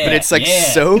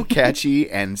so catchy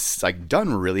and like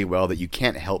done really well that you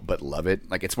can't help but love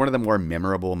it. Like it's one of the more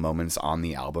memorable moments on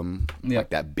the album.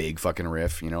 Like that big fucking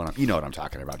riff, you know what I'm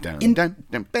talking about. Dude,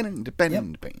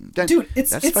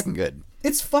 that's fucking good.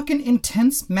 It's fucking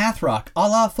intense math rock, a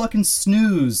la fucking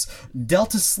Snooze,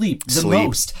 Delta Sleep, the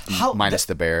most. Minus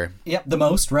the bear. Yep, the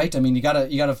most, right? I mean, you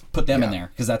gotta put them in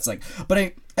there because that's like. But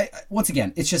I once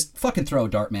again, it's just fucking throw a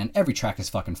dart, man. Every track is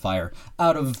fucking fire.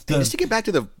 Out of the. Just to get back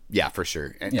to for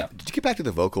sure. And to get back to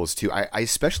the vocals too, I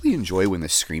especially enjoy when the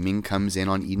screaming comes in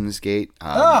on Eden's Gate.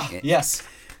 Yes.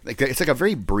 Like it's like a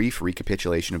very brief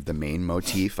recapitulation of the main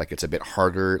motif. Like it's a bit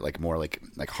harder, like more like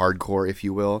hardcore, if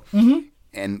you will. Mm-hmm.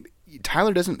 And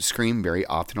Tyler doesn't scream very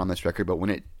often on this record, but when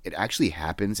it actually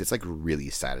happens, it's like really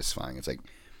satisfying. It's like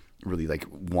really like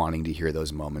wanting to hear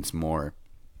those moments more.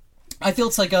 I feel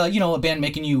it's like a band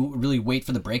making you really wait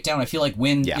for the breakdown. I feel like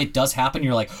when it does happen,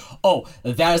 you're like, oh,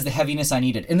 that is the heaviness I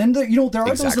needed. And then there are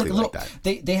exactly those little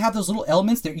they have those little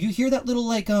elements there. You hear that little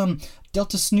like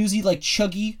Delta Snoozy like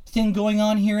chuggy thing going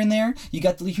on here and there. You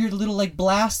hear the little like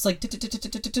blasts like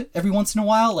every once in a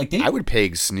while. Like I would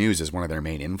peg Snooze as one of their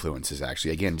main influences.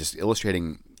 Actually, again, just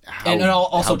illustrating how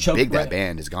big that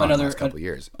band has gone in the last couple of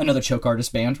years. Another Choke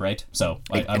Artist band, right? So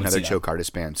another Choke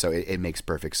Artist band. So it makes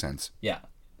perfect sense. Yeah.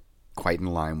 Quite in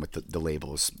line with the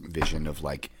label's vision of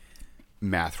like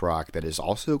math rock that is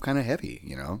also kind of heavy,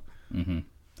 you know. Mm-hmm.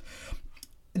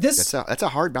 That's a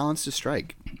hard balance to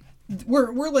strike.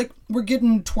 We're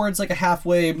getting towards like a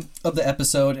halfway of the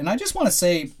episode, and I just want to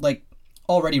say, like,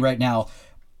 already right now,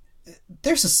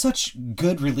 there's such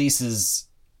good releases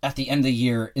at the end of the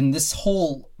year, in this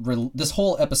whole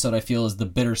episode, I feel is the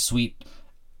bittersweet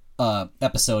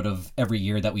episode of every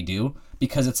year that we do,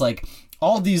 because it's like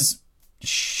all of these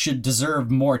should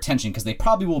deserve more attention because they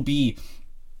probably will be,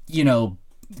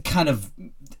 kind of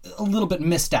a little bit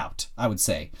missed out, I would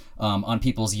say, on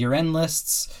people's year-end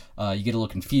lists. You get a little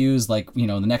confused, like,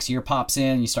 the next year pops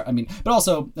in, but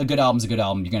also a good album's a good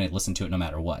album. You're going to listen to it no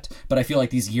matter what. But I feel like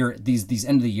these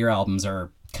end of the year albums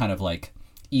are kind of like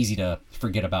easy to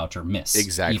forget about or miss.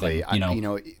 Exactly.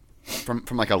 Even,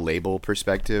 from like a label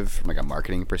perspective, from like a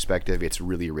marketing perspective, it's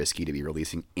really risky to be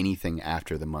releasing anything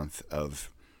after the month of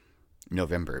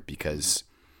November because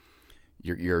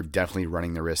you're definitely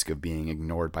running the risk of being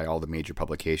ignored by all the major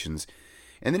publications.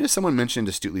 And then as someone mentioned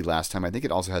astutely last time, I think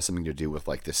it also has something to do with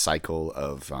like the cycle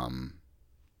of I'm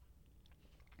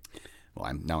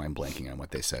blanking on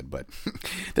what they said, but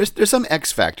there's some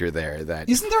X factor there that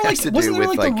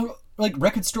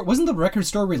record store, wasn't the record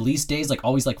store release days like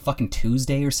always like fucking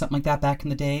Tuesday or something like that back in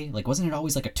the day? Like, wasn't it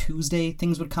always like a Tuesday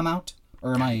things would come out?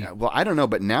 Or am I? Well, I don't know,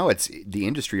 but now it's the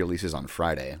industry releases on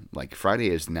Friday. Like, Friday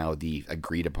is now the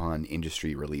agreed upon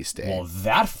industry release day. Well,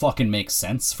 that fucking makes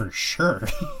sense for sure.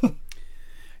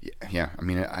 Yeah, I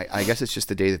mean, I guess it's just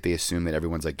the day that they assume that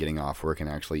everyone's like getting off work and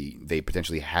actually they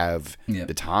potentially have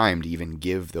the time to even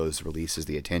give those releases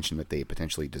the attention that they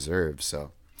potentially deserve.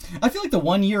 So I feel like the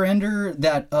 1 year ender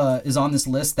that is on this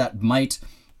list that might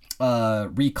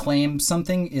reclaim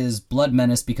something is Blood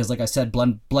Menace, because like I said,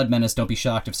 Blood Menace, don't be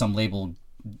shocked if some label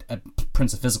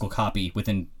prints a physical copy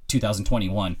within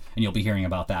 2021 and you'll be hearing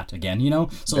about that again,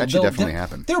 So that should definitely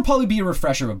happen. There'll probably be a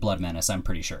refresher of Blood Menace, I'm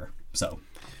pretty sure. So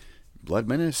Blood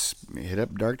Menace, hit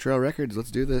up Dark Trail Records.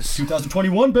 Let's do this.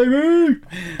 2021, baby! I'm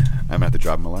going to have to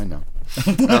drop him a line now.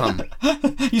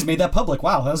 He's made that public.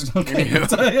 Wow, that was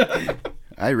okay.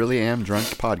 I really am drunk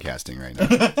podcasting right now.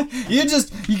 You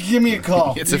give me a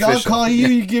call. It's official. I'll call you,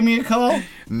 you give me a call.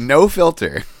 No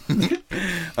filter.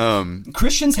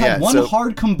 Christian's had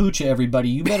hard kombucha, everybody.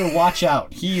 You better watch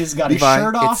out. He has got Levi, his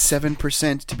shirt off. It's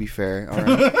 7% to be fair. All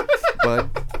right.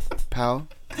 But, pal.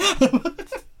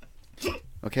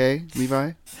 Okay,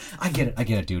 Levi? I get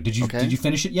it, dude. Did you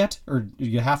finish it yet? Or are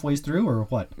you halfway through, or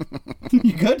what?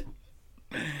 You good?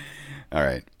 All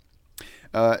right.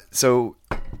 So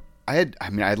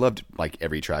I loved like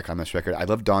every track on this record. I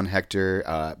loved Don Hector,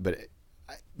 but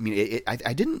I mean,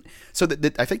 I didn't. So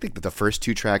I think that the first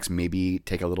two tracks maybe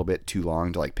take a little bit too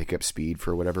long to like pick up speed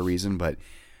for whatever reason. But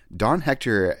Don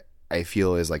Hector, I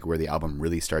feel, is like where the album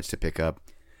really starts to pick up,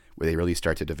 where they really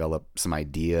start to develop some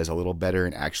ideas a little better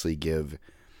and actually give.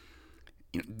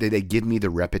 They give me the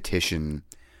repetition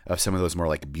of some of those more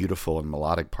like beautiful and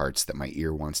melodic parts that my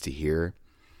ear wants to hear.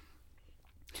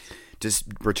 Just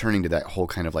returning to that whole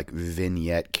kind of like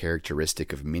vignette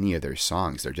characteristic of many of their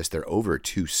songs. They're over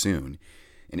too soon.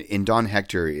 And in Don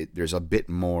Hector, there's a bit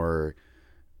more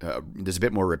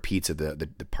repeats of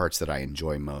the parts that I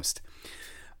enjoy most.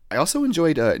 I also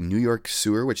enjoyed New York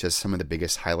Sewer, which has some of the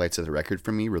biggest highlights of the record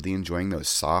for me. Really enjoying those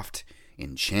soft,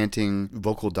 enchanting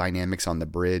vocal dynamics on the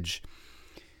bridge,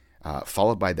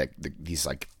 followed by these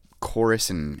like chorus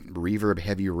and reverb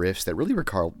heavy riffs that really were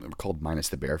called Minus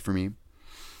the Bear for me.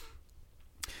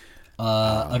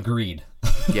 Agreed.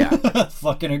 Yeah.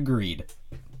 Fucking agreed.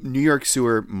 New York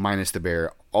Sewer, Minus the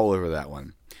Bear, all over that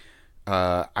one.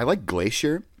 I like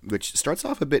Glacier, which starts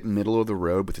off a bit middle of the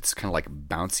road with its kind of like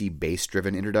bouncy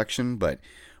bass-driven introduction, but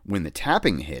when the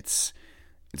tapping hits,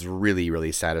 it's really,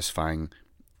 really satisfying.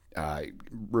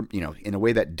 In a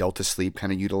way that Delta Sleep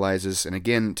kind of utilizes. And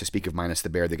again, to speak of Minus the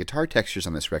Bear, the guitar textures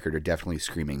on this record are definitely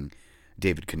screaming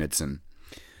David Knudsen.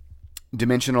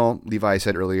 Dimensional, Levi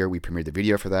said earlier, we premiered the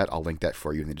video for that. I'll link that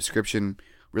for you in the description.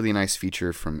 Really nice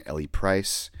feature from Ellie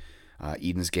Price.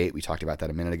 Eden's Gate, we talked about that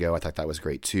a minute ago. I thought that was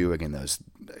great too. Again,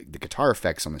 the guitar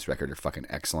effects on this record are fucking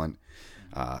excellent.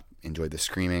 Enjoyed the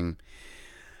screaming.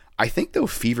 I think though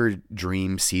Fever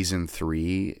Dream Season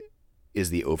 3 is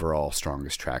the overall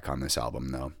strongest track on this album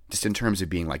though. Just in terms of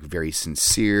being like very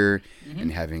sincere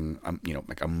and having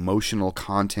like emotional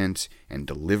content and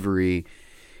delivery.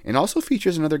 And also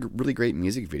features another really great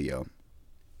music video.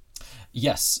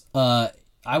 Yes.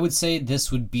 I would say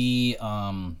this would be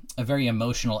a very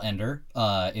emotional ender.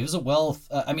 It was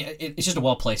it's just a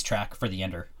well-placed track for the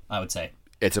ender, I would say.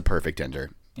 It's a perfect ender.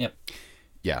 Yep.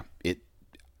 Yeah.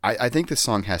 I think this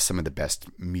song has some of the best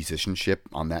musicianship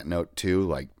on that note too,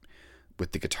 like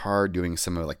with the guitar doing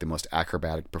some of like the most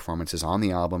acrobatic performances on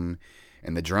the album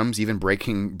and the drums even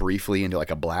breaking briefly into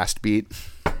like a blast beat.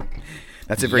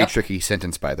 That's a very tricky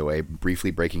sentence, by the way,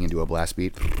 briefly breaking into a blast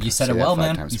beat. You said it well,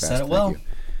 man. You said it well.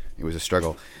 It was a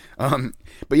struggle.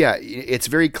 But yeah, it's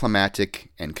very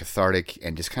climatic and cathartic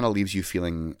and just kind of leaves you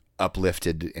feeling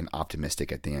uplifted and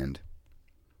optimistic at the end.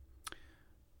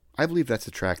 I believe that's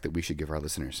a track that we should give our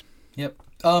listeners. Yep.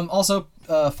 Also,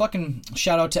 fucking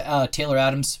shout out to Taylor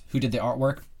Adams, who did the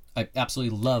artwork. I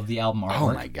absolutely love the album artwork.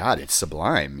 Oh my God, it's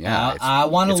sublime. Yeah, I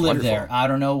want to live wonderful. there. I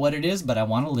don't know what it is, but I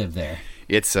want to live there.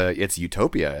 It's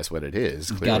utopia, is what it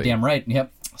is. Clearly. Goddamn right.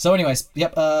 Yep. So, anyways,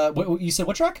 yep. You said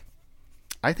what track?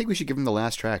 I think we should give them the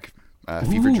last track,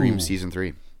 Fever Dream Season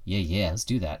 3. Yeah. Let's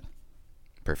do that.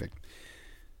 Perfect.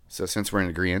 So since we're in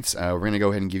agreement, we're going to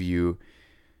go ahead and give you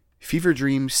Fever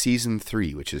Dream Season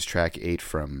 3, which is track 8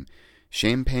 from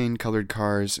Champagne Colored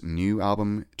Car's new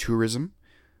album Tourism,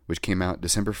 which came out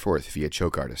December 4th via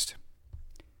Choke Artist.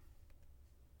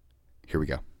 Here we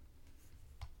go.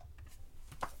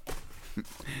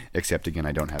 Except, again,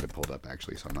 I don't have it pulled up,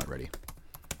 actually, so I'm not ready.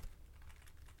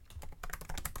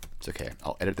 It's okay.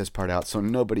 I'll edit this part out so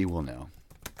nobody will know.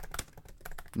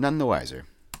 None the wiser.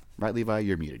 Right, Levi?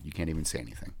 You're muted. You can't even say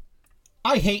anything.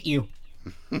 I hate you.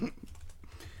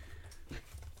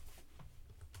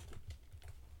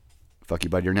 Fuck you,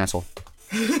 bud. You're an asshole.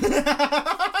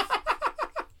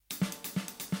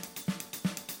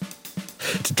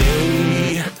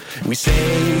 Today, we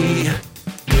say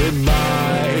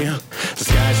goodbye. The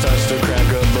sky starts to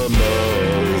crack up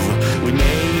above. We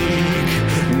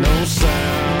make no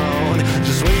sound.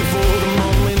 Just wait for the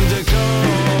moment to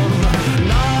come.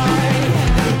 Night,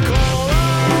 call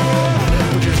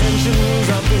up. Put your tensions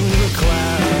up in the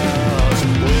clouds.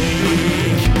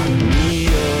 Wake me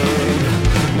up.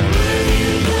 Not ready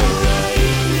to go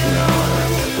right now.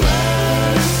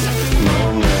 Last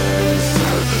moments.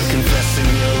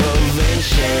 Confessing your love and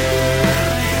sharing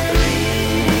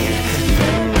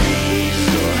memories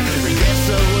or regrets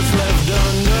of what's left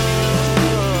undone.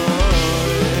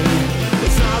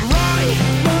 It's not right,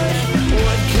 but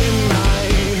what can I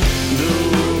do?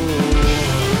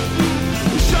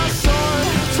 Just our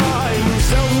time,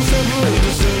 selves separate,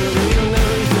 disintegrating,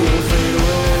 everything will fade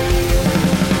away.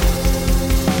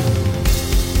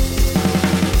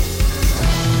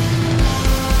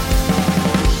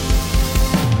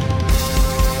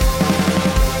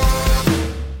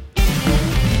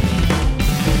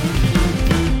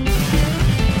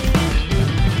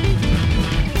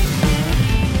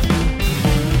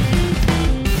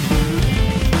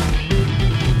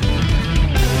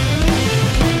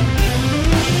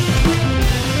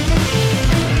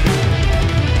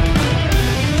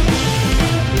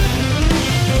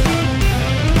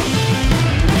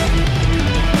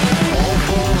 All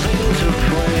falls into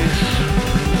place,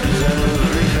 'cause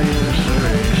everything's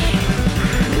erased.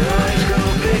 Your eyes go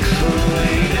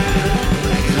pixelated,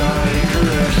 anxiety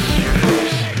caress your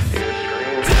face.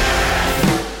 It's death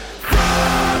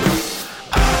from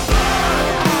above,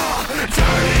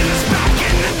 turning us back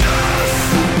into dust,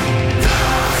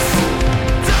 dust,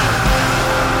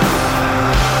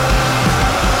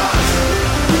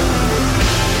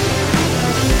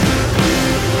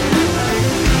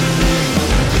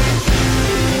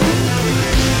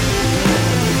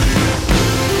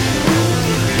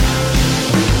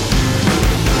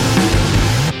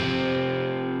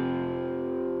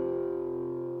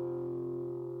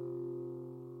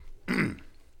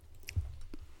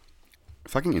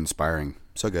 Fucking inspiring.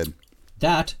 So good.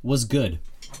 That was good.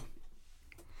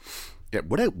 Yeah,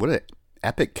 what a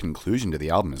epic conclusion to the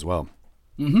album as well.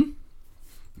 Mm-hmm.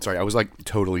 Sorry, I was like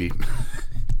totally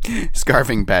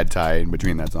scarfing Bad Tie in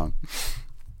between that song.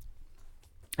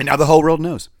 And now the whole world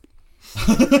knows.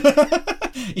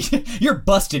 You're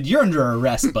busted. You're under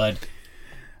arrest, bud.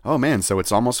 Oh man, so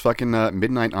it's almost fucking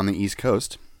midnight on the East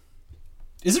Coast.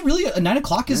 Is it really 9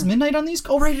 o'clock? Is midnight on these?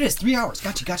 Oh, right, it is. 3 hours.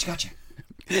 Gotcha.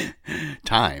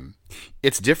 Time.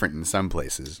 It's different in some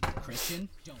places. Christian,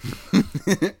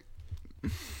 don't.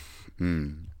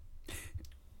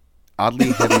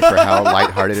 Oddly heavy for how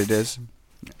lighthearted it is.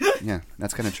 Yeah,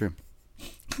 that's kind of true.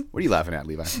 What are you laughing at,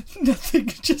 Levi? Nothing.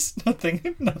 Just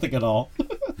nothing. Nothing at all.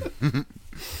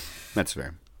 That's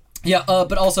fair. Yeah,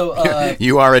 but also...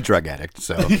 You are a drug addict,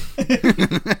 so...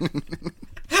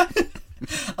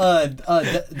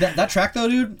 that track though,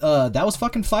 dude, that was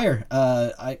fucking fire.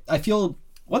 I feel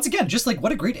once again just like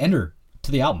what a great ender to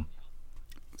the album.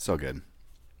 So good.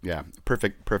 Yeah,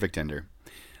 perfect ender.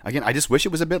 Again, I just wish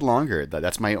it was a bit longer.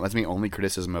 That's my only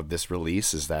criticism of this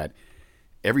release is that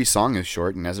every song is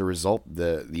short, and as a result,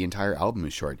 the entire album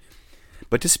is short.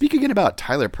 But to speak again about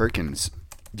Tyler Perkins,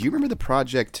 do you remember the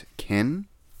project Ken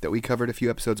that we covered a few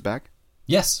episodes back?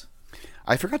 Yes.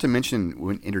 I forgot to mention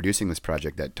when introducing this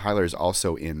project that Tyler is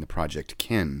also in the project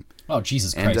Ken. Oh,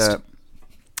 Jesus Christ.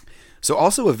 So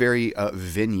also a very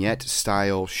vignette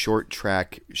style, short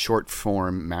track, short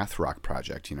form math rock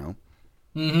project, you know?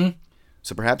 Mm-hmm.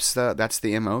 So perhaps that's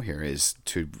the MO here, is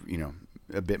to, you know,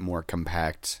 a bit more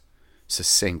compact,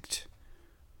 succinct,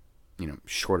 you know,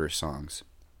 shorter songs.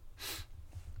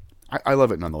 I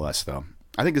love it nonetheless, though.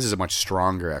 I think this is a much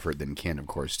stronger effort than Kin, of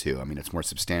course, too. I mean, it's more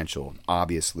substantial,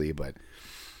 obviously, but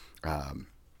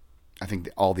I think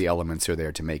all the elements are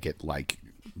there to make it like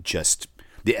just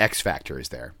the X factor is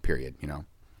there, period, you know?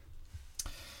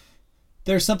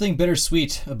 There's something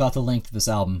bittersweet about the length of this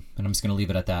album, and I'm just going to leave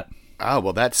it at that. Oh,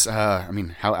 well, that's, I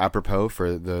mean, how apropos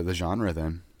for the genre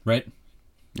then. Right?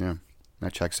 Yeah,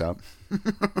 that checks out.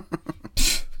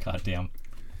 God damn.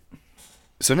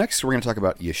 So next we're going to talk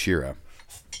about Yashira.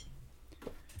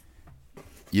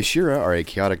 Yashira are a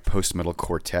chaotic post-metal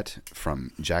quartet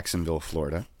from Jacksonville,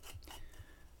 Florida.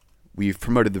 We've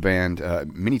promoted the band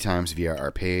many times via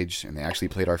our page, and they actually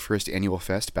played our first annual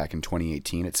fest back in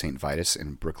 2018 at St. Vitus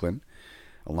in Brooklyn,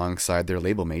 alongside their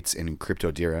label mates in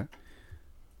Cryptodira,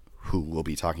 who we'll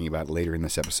be talking about later in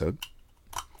this episode.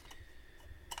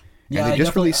 Yeah, and they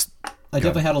just released... I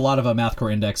definitely had a lot of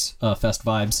Mathcore Index Fest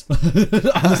vibes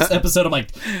on this episode. I'm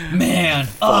like, man,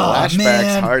 flashbacks,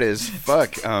 man. hard as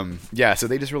fuck. Yeah, so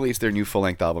they just released their new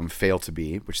full-length album, Fail to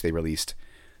Be, which they released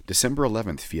December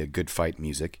 11th via Good Fight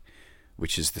Music,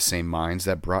 which is the same minds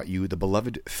that brought you the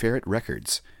beloved Ferret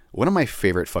Records, one of my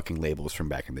favorite fucking labels from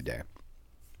back in the day.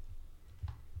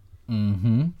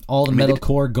 Mm-hmm. All the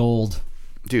metalcore gold.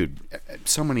 Dude,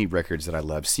 so many records that I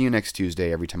love. See You Next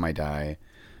Tuesday, Every Time I Die.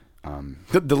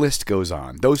 The list goes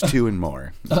on. Those two and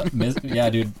more.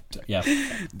 Yeah, dude. Yeah.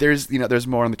 There's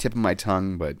more on the tip of my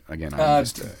tongue, but again, I'm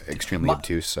just extremely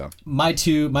obtuse. So my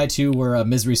two were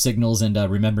Misery Signals and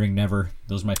Remembering Never.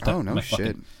 Those are my. Oh no, my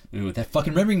shit. Ooh, that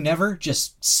fucking Remembering Never,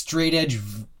 just straight edge,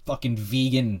 fucking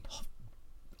vegan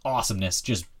awesomeness,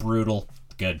 just brutal,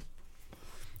 good.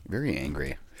 Very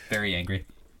angry. Very angry.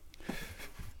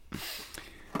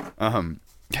 And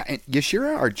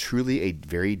Yashira are truly a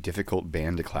very difficult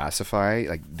band to classify.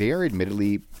 Like, they are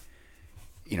admittedly,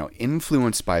 you know,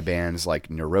 influenced by bands like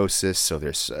Neurosis, so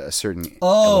there's a certain...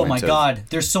 Oh my god,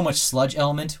 there's so much sludge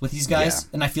element with these guys, Yeah.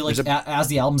 and I feel like as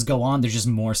the albums go on, there's just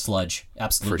more sludge.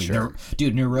 Absolutely. For sure.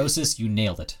 Dude, Neurosis, you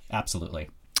nailed it. Absolutely.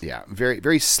 Yeah, very,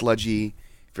 very sludgy,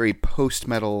 very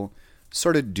post-metal,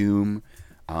 sort of doom.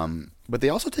 But they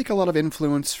also take a lot of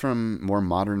influence from more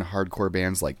modern hardcore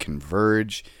bands like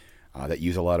Converge, that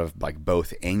use a lot of like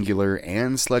both angular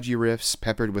and sludgy riffs,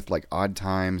 peppered with like odd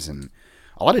times and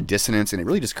a lot of dissonance, and it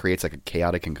really just creates like a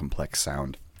chaotic and complex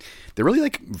sound. They're really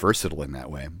like versatile in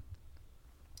that way.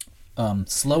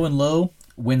 Slow and Low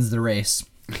wins the race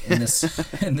in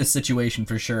this in this situation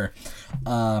for sure.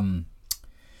 Honestly,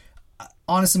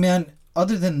 man,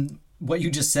 other than what you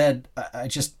just said, I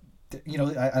just, you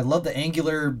know, I love the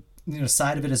angular, you know,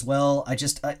 side of it as well.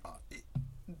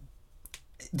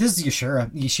 This is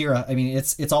Yashira. I mean,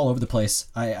 it's all over the place.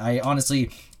 I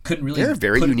honestly couldn't really... They're a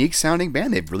very unique sounding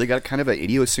band. They've really got kind of an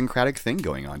idiosyncratic thing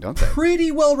going on, don't they?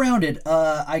 Pretty well rounded.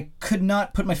 I could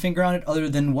not put my finger on it other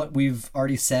than what we've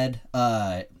already said.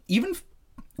 Even,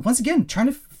 once again, trying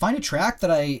to find a track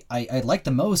that I like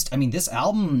the most. I mean, this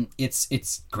album,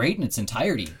 it's great in its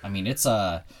entirety. I mean, it's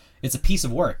a piece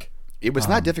of work. It was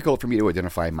not difficult for me to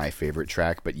identify my favorite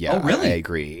track, but yeah, Oh, really? I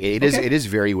agree. It is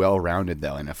very well rounded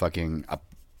though, and a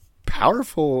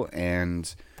powerful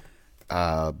and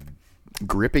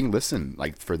gripping listen,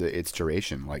 like for its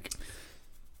duration. Like,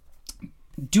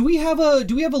 do we have a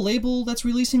label that's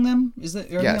releasing them? Is that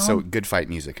yeah? So Good Fight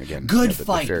Music again. Good the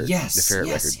Fight, Ferret, yes, the Ferret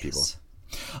yes, Record yes. people.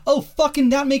 Oh, fucking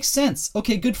that makes sense.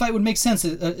 Okay, Good Fight would make sense,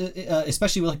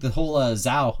 especially with like the whole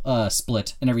Zao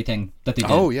split and everything that they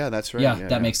did. Oh yeah, that's right. Yeah, Yeah,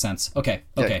 that makes sense. Okay.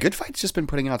 Yeah, Good Fight's just been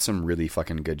putting out some really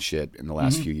fucking good shit in the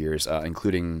last Mm-hmm. few years,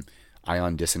 including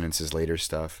Ion Dissonance's later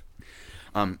stuff.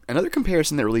 Another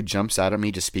comparison that really jumps out at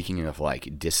me, just speaking of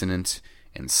like dissonant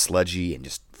and sludgy and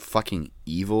just fucking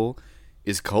evil,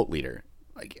 is Cult Leader.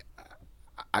 Like,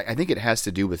 I think it has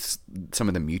to do with some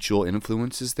of the mutual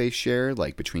influences they share,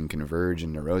 like between Converge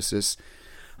and Neurosis.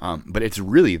 But it's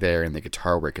really there in the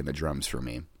guitar work and the drums for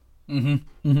me.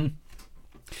 Mm-hmm. Mm-hmm.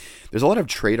 There's a lot of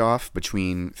trade-off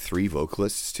between three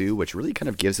vocalists too, which really kind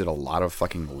of gives it a lot of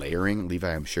fucking layering.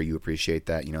 Levi, I'm sure you appreciate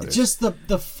that. You know, just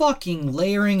the fucking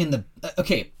layering and the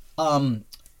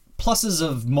pluses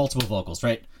of multiple vocals,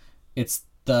 right? It's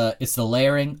the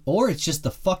layering, or it's just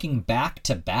the fucking back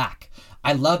to back.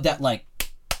 I love that, like,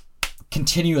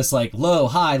 continuous, like, low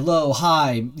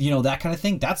high, you know, that kind of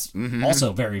thing. That's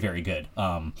also very, very good.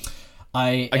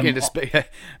 I Again,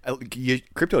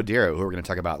 Crypto Darrow, who we're going to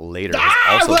talk about later,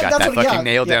 has also got that fucking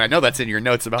nailed down. I know that's in your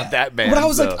notes about that band. But I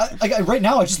was right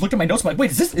now I just looked at my notes. I'm like,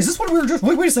 wait, is this what we were just?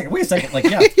 Wait a second. Like,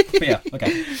 yeah, but yeah,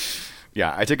 okay.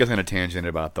 Yeah, I took us on a tangent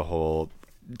about the whole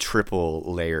triple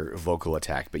layer vocal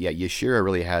attack, but yeah, Yashira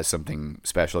really has something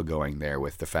special going there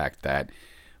with the fact that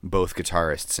both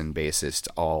guitarists and bassists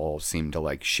all seem to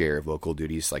like share vocal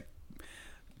duties like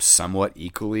somewhat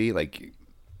equally, like,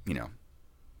 you know.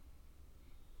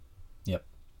 Yep.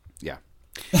 Yeah.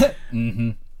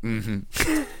 They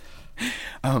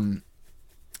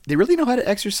really know how to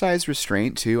exercise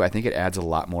restraint too. I think it adds a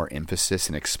lot more emphasis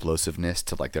and explosiveness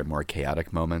to like their more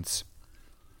chaotic moments.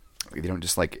 Like, they don't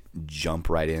just like jump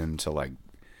right into like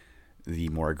the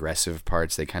more aggressive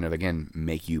parts. They kind of again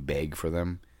make you beg for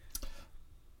them.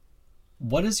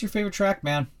 What is your favorite track,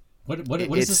 man? What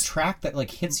is this track that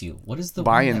like hits you? What is the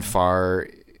by and far?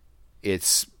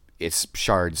 It's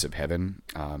Shards of Heaven.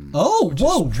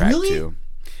 Whoa, track really? 2.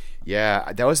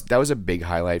 Yeah, that was a big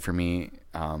highlight for me.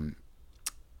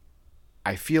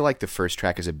 I feel like the first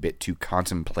track is a bit too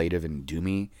contemplative and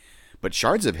doomy, but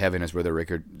Shards of Heaven is where the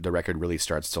record really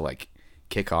starts to like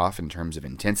kick off in terms of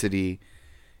intensity.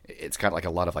 It's got like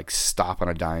a lot of like stop on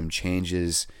a dime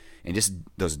changes and just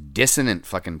those dissonant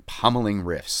fucking pummeling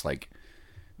riffs. Like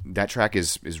that track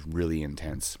is really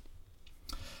intense.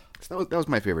 So that was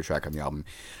my favorite track on the album.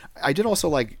 I did also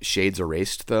like Shades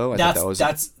Erased though. That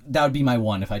would be my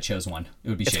one if I chose one. It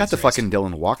would be. It's Shades got the Erased. fucking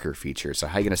Dylan Walker feature, so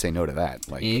how are you gonna say no to that?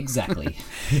 Like exactly,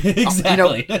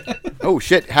 exactly. Oh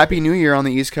shit! Happy New Year on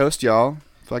the East Coast, y'all.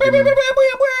 Fucking. Yep,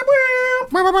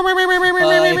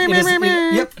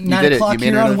 9 o'clock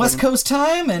here on West Coast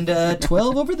time and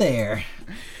 12 over there.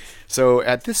 So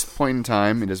at this point in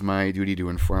time, it is my duty to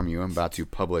inform you I'm about to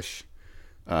publish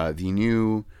the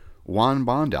new Juan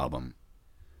Bond album,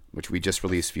 which we just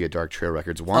released via Dark Trail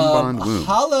Records. Juan Bond Womb.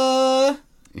 Holla!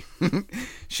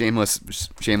 shameless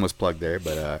plug there,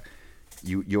 but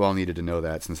you all needed to know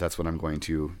that since that's what I'm going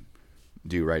to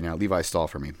do right now. Levi, stall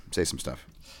for me. Say some stuff.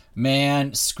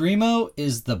 Man, Screamo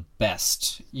is the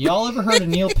best. Y'all ever heard of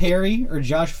Neil Perry or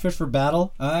Josh Fit for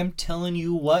Battle? I'm telling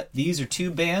you what, these are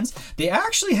two bands. They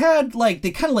actually had like,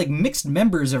 they kind of like mixed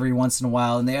members every once in a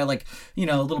while, and they had like, you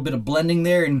know, a little bit of blending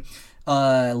there. And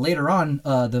later on,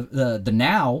 the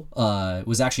Now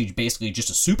was actually basically just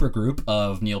a super group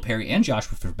of Neil Perry and Josh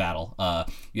Fit for Battle.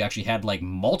 You actually had like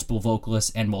multiple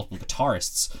vocalists and multiple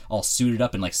guitarists all suited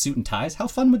up in like suit and ties. How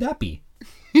fun would that be?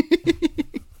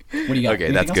 What do you got? Okay,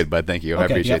 Anything that's else? good, bud. Thank you. I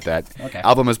appreciate that. Okay.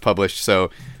 Album is published. So,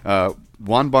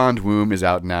 Juan Bond Womb is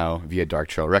out now via Dark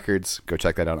Trail Records. Go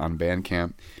check that out on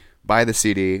Bandcamp. Buy the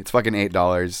CD. It's fucking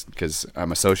 $8 because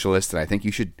I'm a socialist and I think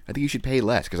you should pay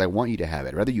less because I want you to have it.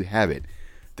 I'd rather you have it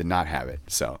than not have it.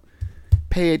 So,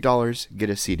 pay $8, get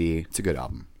a CD. It's a good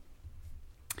album.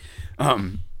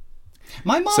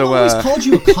 My mom always called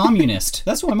you a communist.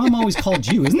 That's what my mom always called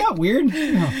you. Isn't that weird?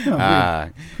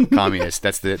 Communist.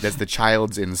 That's the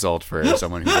child's insult for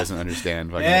someone who doesn't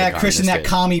understand. Yeah, Christian, that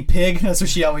commie pig. That's what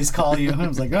she always called you. I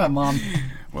was like, oh, Mom.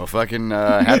 Well, fucking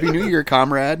Happy New Year,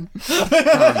 comrade.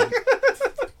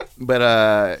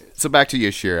 But so back to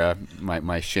Yashira,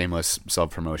 my shameless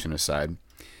self-promotion aside.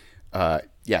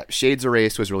 Yeah, Shades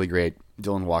Erased was really great.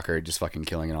 Dylan Walker just fucking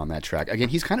killing it on that track. Again,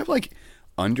 he's kind of like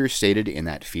understated in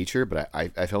that feature, but I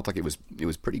felt like it was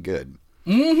pretty good.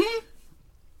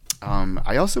 Mm-hmm.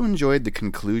 I also enjoyed the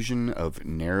conclusion of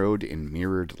Narrowed and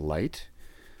Mirrored Light,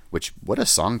 which, what a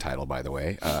song title, by the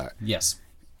way. Yes.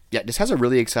 Yeah, this has a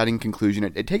really exciting conclusion.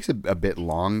 It takes a bit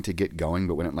long to get going,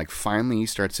 but when it like finally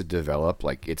starts to develop,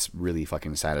 like it's really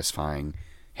fucking satisfying.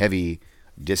 Heavy,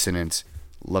 dissonant,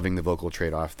 loving the vocal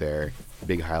trade-off there.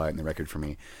 Big highlight in the record for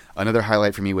me. Another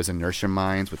highlight for me was Inertia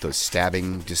Minds with those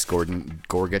stabbing, discordant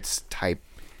Gorguts type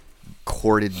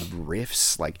chorded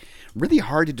riffs. Like really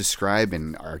hard to describe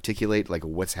and articulate like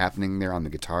what's happening there on the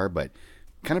guitar, but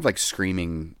kind of like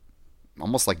screaming,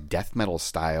 almost like death metal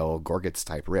style Gorguts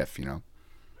type riff, you know?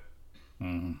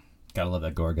 Gotta love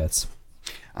that Gorguts.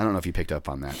 I don't know if you picked up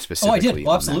on that specifically. Oh, I did.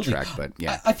 Well, absolutely. On that track, but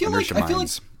yeah, I feel like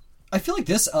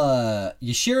this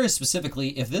Yashira specifically,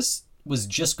 if this was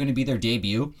just going to be their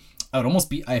debut, I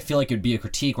feel like it would be a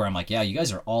critique where I'm like, yeah, you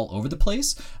guys are all over the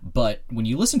place, but when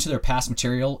you listen to their past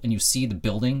material and you see the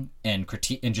building and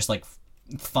critique and just like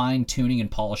fine tuning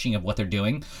and polishing of what they're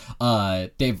doing,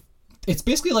 it's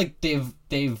basically like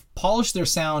they've polished their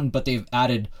sound, but they've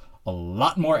added a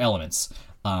lot more elements,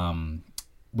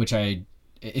 which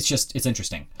it's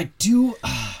interesting. I do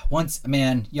once,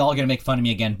 man, y'all are gonna make fun of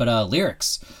me again, but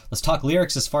lyrics. Let's talk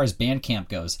lyrics as far as Bandcamp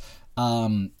goes.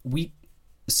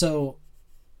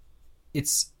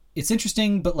 It's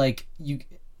interesting, but like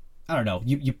I don't know.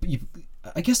 You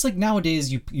I guess like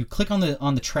nowadays you click on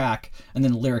the track and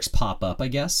then the lyrics pop up, I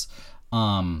guess.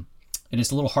 And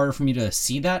it's a little harder for me to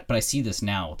see that, but I see this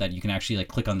now that you can actually like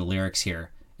click on the lyrics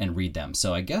here and read them.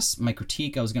 So I guess my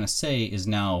critique I was gonna say is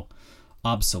now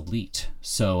obsolete.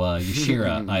 So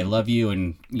Yoshira, I love you,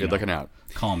 and Good looking out.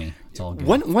 Call me. It's all good.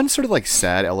 One sort of like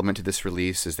sad element to this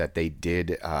release is that they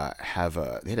did have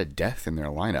they had a death in their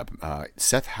lineup.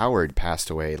 Seth Howard passed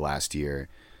away last year,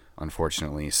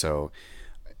 unfortunately. So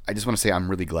I just want to say I'm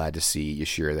really glad to see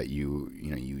Yoshira that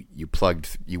you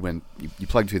plugged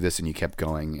through this and you kept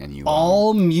going and you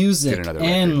all music did another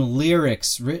and record.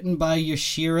 lyrics written by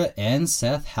Yoshira and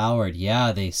Seth Howard.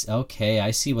 Yeah, okay.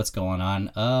 I see what's going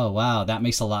on. Oh wow, that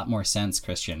makes a lot more sense,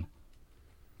 Christian.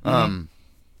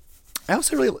 I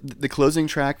also really the closing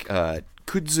track,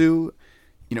 Kudzu.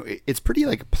 It's pretty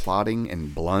like plotting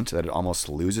and blunt that it almost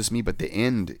loses me, but the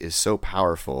end is so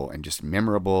powerful and just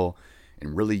memorable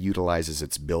and really utilizes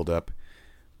its build-up.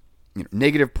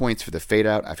 Negative points for the fade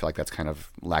out. I feel like that's kind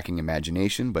of lacking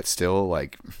imagination, but still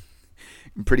like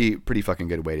pretty fucking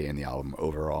good way to end the album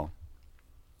overall.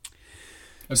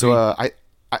 Agreed. So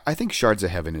I think Shards of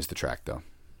Heaven is the track though.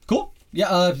 Cool.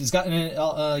 Yeah, it's got it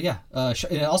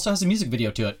also has a music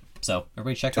video to it. So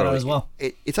everybody check that out as well.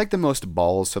 It's like the most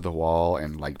balls to the wall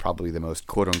and like probably the most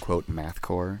quote unquote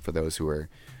mathcore for those who are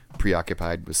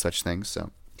preoccupied with such things. So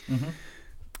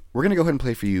we're going to go ahead and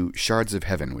play for you Shards of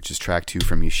Heaven, which is track 2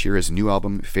 from Yoshira's new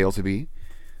album Fail to Be,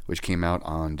 which came out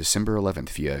on December 11th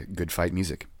via Good Fight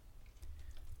Music.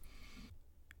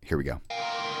 Here we go.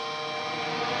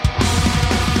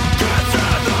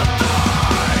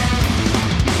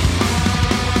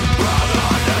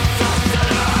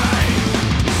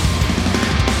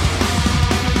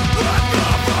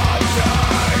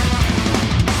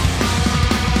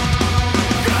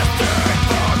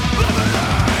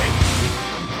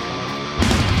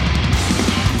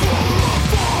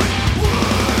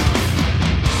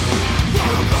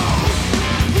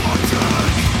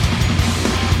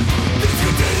 This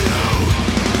continue.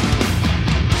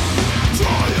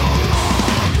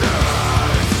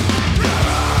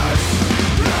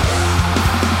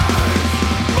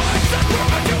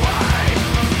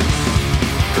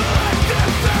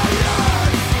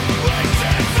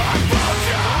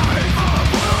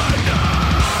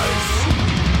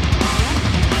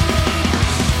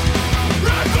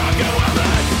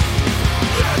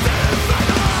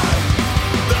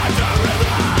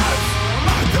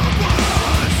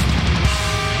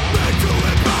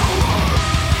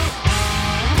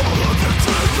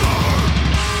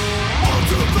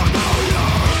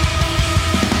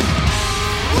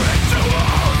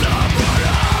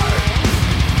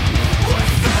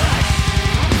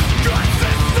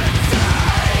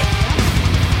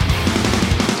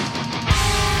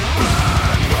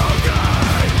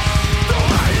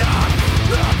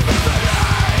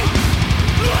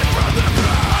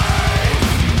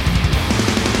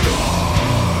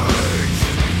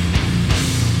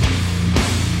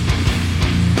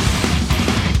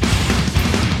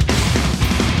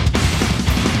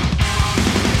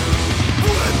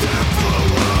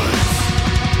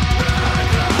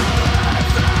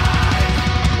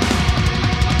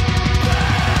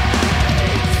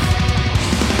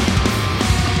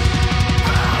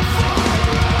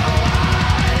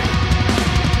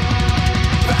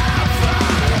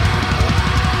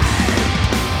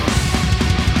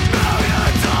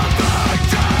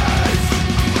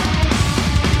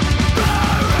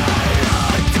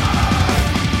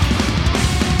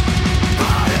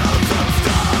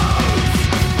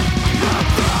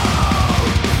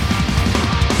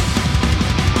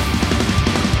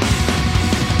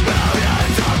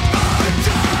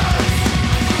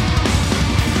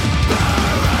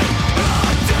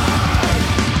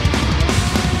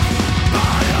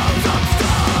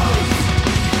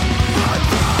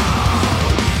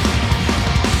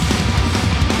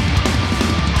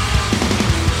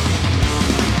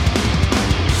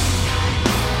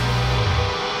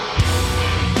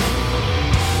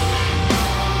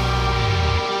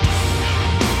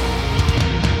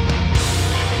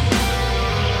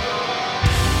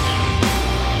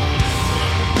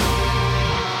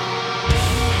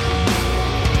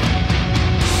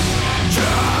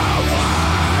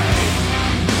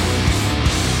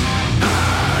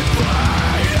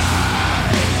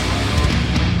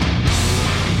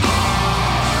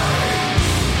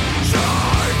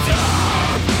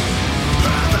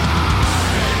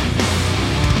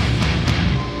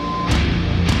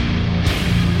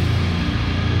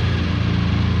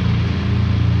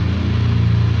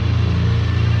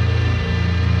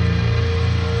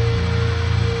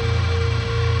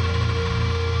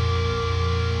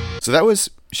 So that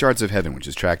was Shards of Heaven, which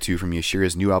is track 2 from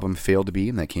Yashira's new album Failed to Be,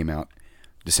 and that came out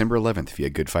December 11th via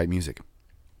Good Fight Music.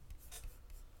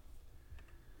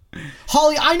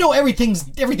 Holly, I know everything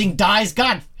dies.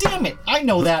 God damn it. I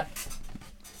know that.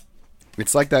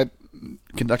 It's like that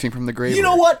conducting from the grave. You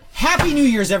know what? Happy New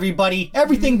Year's, everybody.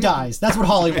 Everything dies. That's what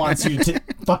Holly wants you to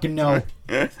fucking know.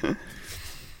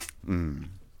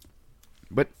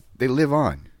 But they live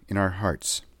on in our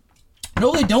hearts.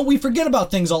 No, they don't. We forget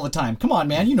about things all the time. Come on,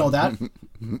 man. You know that.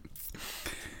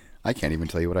 I can't even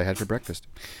tell you what I had for breakfast.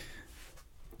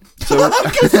 So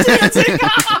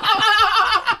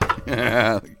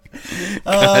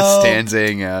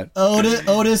Stanzing out.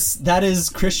 Otis, that is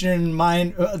Christian and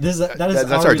mine. That's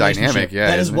our dynamic. Yeah,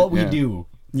 that is isn't what it? we Yeah. do.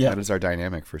 Yeah, That is our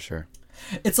dynamic for sure.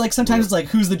 it's like sometimes it's like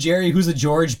who's the Jerry, who's the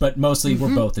George, but mostly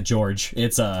we're both the George.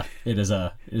 It is a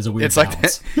weird It's like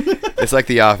balance. It's like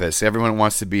The Office. Everyone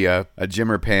wants to be a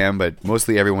Jim or Pam, but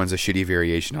mostly everyone's a shitty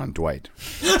variation on Dwight.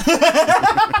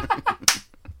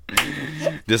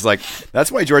 Just like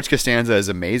that's why George Costanza is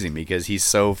amazing, because he's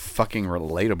so fucking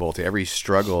relatable to every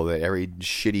struggle that every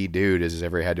shitty dude has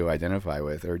ever had to identify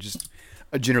with, or just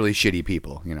generally shitty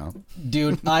people, you know.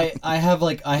 Dude, I have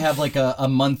a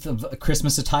month of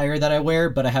Christmas attire that I wear,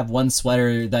 but I have one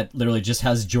sweater that literally just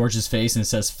has George's face and it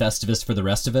says Festivus for the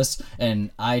rest of us.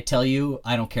 And I tell you,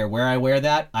 I don't care where I wear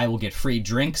that. I will get free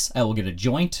drinks. I will get a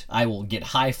joint. I will get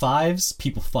high fives.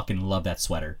 People fucking love that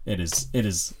sweater. It is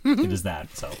that.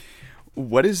 So,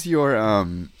 What is your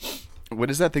what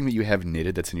is that thing that you have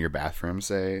knitted that's in your bathroom?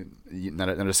 Say, not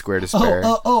a square to spare.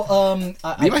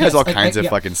 Levi has all kinds of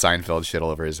fucking Seinfeld shit all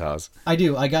over his house. I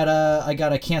do. I got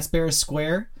a can't spare a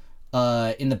square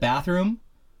in the bathroom,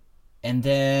 and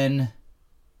then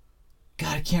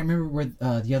God, I can't remember where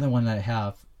the other one that I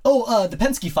have. The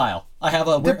Penske file. I have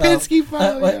the Penske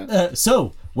file.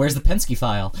 So where's the Penske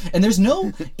file? And there's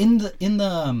no in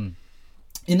the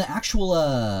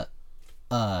actual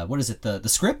what is it, the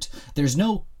script? There's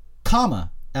no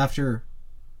comma after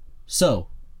so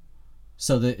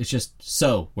that it's just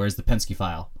where's the Penske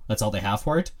file? That's all they have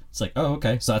for it. It's like, oh,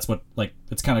 okay, so that's what, like,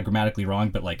 it's kind of grammatically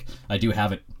wrong, but like I do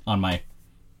have it on my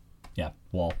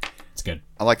wall. It's good.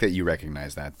 I like that you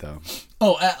recognize that though.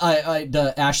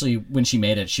 The Ashley, when she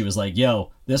made it, she was like,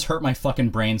 yo, this hurt my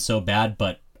fucking brain so bad,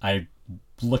 but I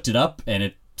looked it up and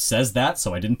it says that,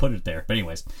 so I didn't put it there. But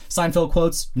anyways, Seinfeld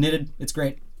quotes, knitted, it's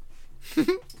great.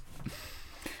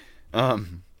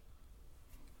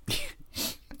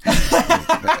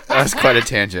 That's quite a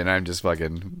tangent. I'm just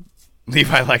fucking.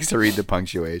 Levi likes to read the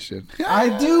punctuation.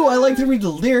 I do. I like to read the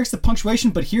lyrics, the punctuation,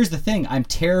 but here's the thing: I'm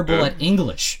terrible at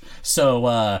English.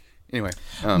 So, Anyway,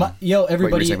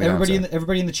 everybody saying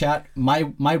everybody in the chat,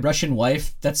 my Russian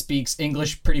wife that speaks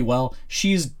English pretty well.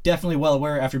 She's definitely well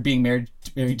aware, after being married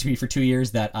to me for 2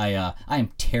 years, that I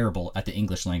am terrible at the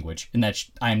English language, and that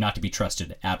I am not to be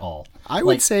trusted at all. I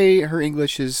would say her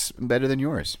English is better than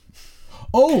yours.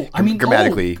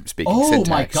 Grammatically speaking. Oh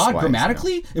my God, syntax-wise,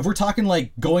 grammatically? you know. If we're talking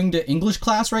like going to English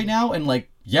class right now and like,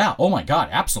 yeah, oh my God,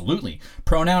 absolutely.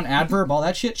 Pronoun, adverb, all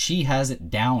that shit, she has it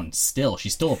down still. She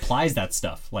still applies that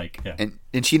stuff. Like, yeah.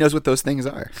 And she knows what those things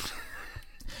are.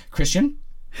 Christian?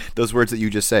 Those words that you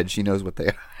just said, she knows what they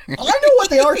are. I know what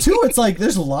they are too. It's like,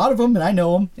 there's a lot of them and I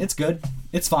know them. It's good.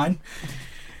 It's fine.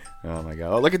 Oh my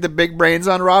God. Oh, look at the big brains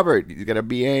on Robert. He's got a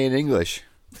BA in English.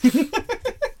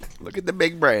 Look at the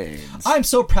big brains. I'm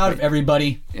so proud of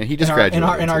everybody. And he just graduated.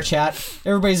 In our chat.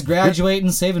 Everybody's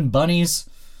graduating, saving bunnies,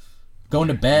 going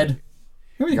to bed.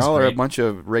 Everything's Y'all are great. a bunch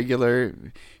of regular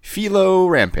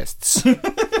philo-rampists.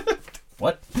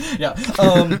 What? Yeah.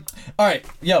 All right.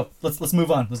 Yo, let's move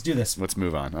on. Let's do this. Let's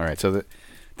move on. All right. So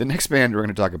the next band we're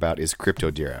going to talk about is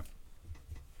Cryptodira.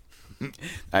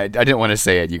 I didn't want to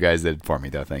say it. You guys did it for me,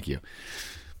 though. Thank you.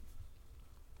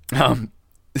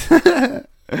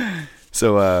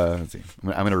 So let's see.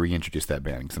 I'm going to reintroduce that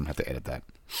band because I'm going to have to edit that.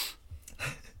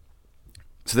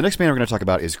 So the next band we're going to talk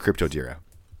about is Cryptodira.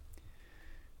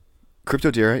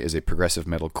 Cryptodira is a progressive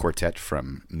metal quartet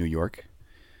from New York.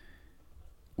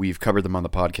 We've covered them on the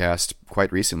podcast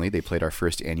quite recently. They played our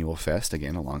first annual fest,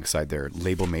 again, alongside their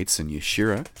label mates in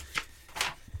Yashira.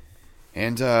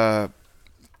 And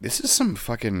this is some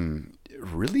fucking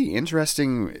really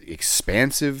interesting,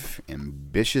 expansive,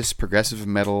 ambitious progressive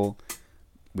metal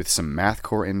with some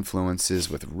mathcore influences,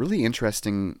 with really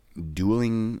interesting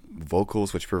dueling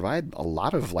vocals, which provide a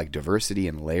lot of like diversity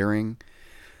and layering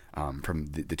from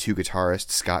the two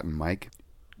guitarists, Scott and Mike.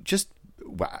 Just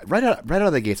right out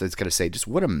of the gates, I just got to say, just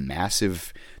what a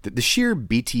massive, the sheer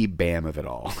BT Bam of it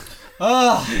all.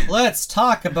 Let's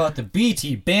talk about the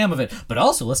BT Bam of it, but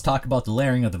also let's talk about the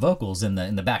layering of the vocals in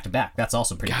the back to back. That's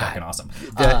also pretty fucking awesome.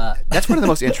 That's one of the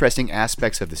most interesting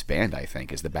aspects of this band, I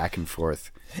think, is the back and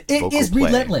forth. It is play.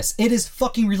 relentless. It is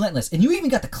fucking relentless, and you even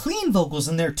got the clean vocals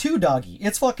in there too, doggy.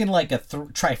 It's fucking like a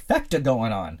trifecta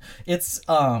going on. It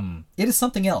is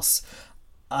something else.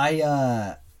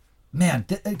 Man,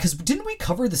 because didn't we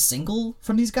cover the single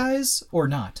from these guys or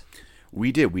not?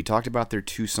 We did. We talked about their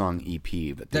 2-song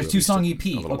EP. That Their 2-song EP.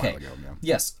 Okay. While ago, yeah.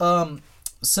 Yes.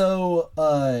 So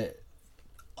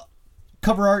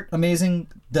cover art amazing.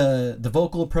 The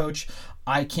vocal approach,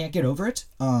 I can't get over it.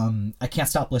 I can't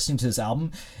stop listening to this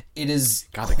album. It is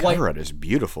God, the cover art is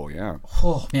beautiful. Yeah.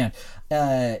 Oh man,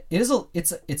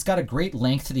 it's got a great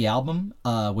length to the album,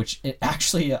 which it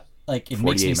actually. Like, it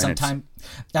makes me sometime.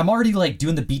 I'm already like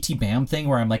doing the BT Bam thing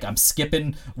where I'm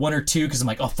skipping one or two because I'm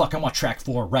like, oh fuck, I want track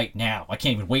 4 right now. I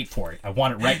can't even wait for it. I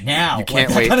want it right now. You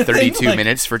can't wait 32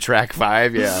 minutes for track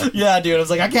 5. Yeah. Yeah, dude. I was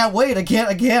like, I can't wait. I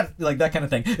can't. Like that kind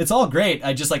of thing. It's all great.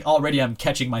 I just like already I'm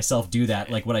catching myself do that.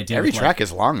 Like what I did. Every track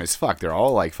is long as fuck. They're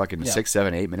all like fucking 6,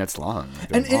 7, 8 minutes long.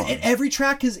 And every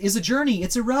track is a journey.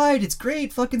 It's a ride. It's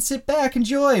great. Fucking sit back,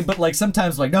 enjoy. But like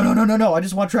sometimes like no. I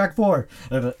just want track 4.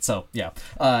 So yeah,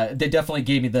 they definitely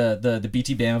gave me the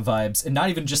BT Bam vibes, and not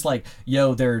even just like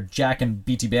they're Jack and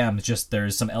BT Bam. It's just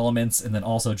there's some elements, and then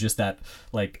also just that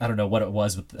like I don't know what it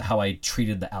was with how I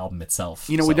treated the album itself.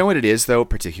 We know what it is though,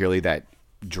 particularly that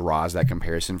draws that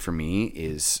comparison for me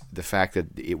is the fact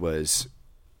that it was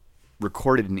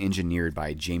recorded and engineered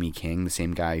by Jamie King, the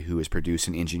same guy who has produced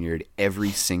and engineered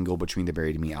every single Between the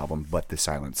Buried and Me album but The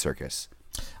Silent Circus.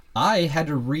 I had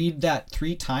to read that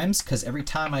 3 times because every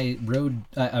time I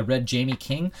read Jamie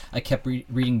King, I kept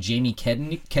reading Jamie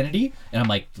Kennedy, and I'm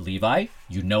like, Levi,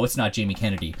 you know it's not Jamie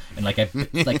Kennedy, and like I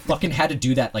like fucking had to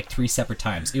do that like 3 separate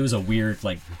times. It was a weird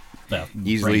like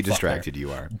easily distracted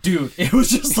you are, dude. It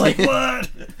was just like what?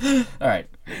 All right.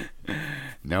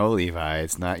 No, Levi,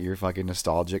 it's not your fucking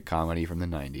nostalgic comedy from the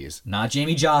 90s. Not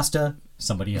Jamie Josta,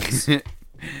 somebody else.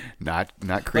 not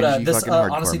cringy this, fucking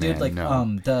hardcore, honestly, man. dude, like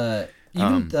no.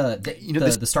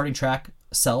 The starting track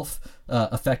self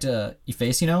Affecta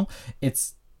Efface,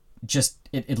 it's just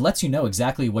it lets you know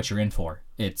exactly what you're in for.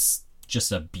 It's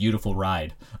just a beautiful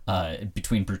ride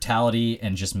between brutality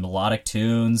and just melodic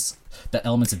tunes, the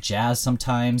elements of jazz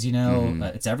sometimes,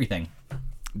 it's everything.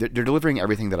 They're delivering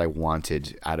everything that I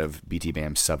wanted out of BT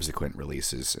Bam's subsequent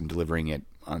releases, and delivering it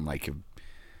on like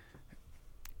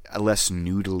a less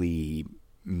noodly,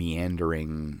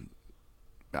 meandering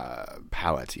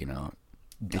palette,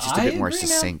 It's just a bit more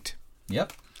succinct. Man.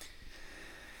 Yep.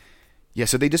 Yeah,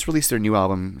 so they just released their new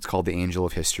album. It's called The Angel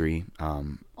of History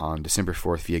on December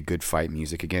 4th via Good Fight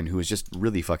Music. Again, who is just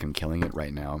really fucking killing it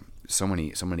right now. So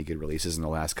many good releases in the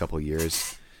last couple of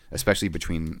years, especially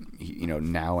between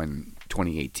now and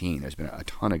 2018. There's been a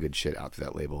ton of good shit out to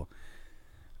that label.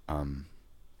 One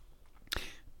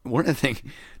of the things,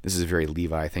 this is a very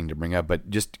Levi thing to bring up, but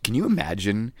just can you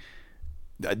imagine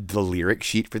the lyric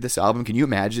sheet for this album? Can you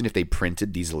imagine if they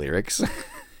printed these lyrics?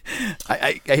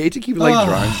 I hate to keep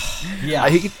drawing. Yeah. I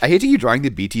hate to keep drawing the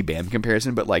BT Bam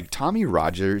comparison, but like Tommy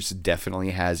Rogers definitely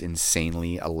has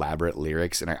insanely elaborate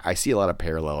lyrics, and I see a lot of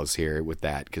parallels here with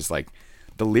that because like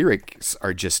the lyrics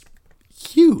are just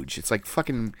huge. It's like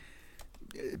fucking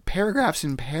paragraphs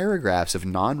and paragraphs of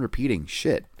non-repeating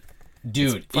shit.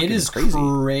 Dude, it is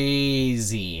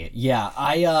crazy. Yeah,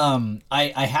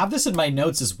 I have this in my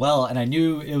notes as well, and I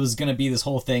knew it was gonna be this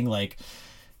whole thing. Like,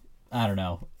 I don't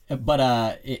know, but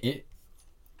I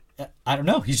don't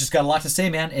know. He's just got a lot to say,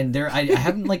 man. And I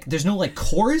haven't like, there's no like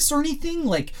chorus or anything.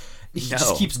 Like, he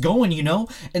just keeps going,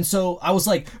 And so I was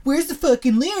like, "Where's the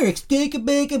fucking lyrics?"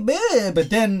 But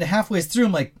then halfway through,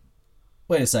 I'm like,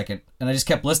 "Wait a second," and I just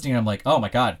kept listening. And I'm like, "Oh my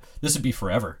god, this would be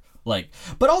forever." Like,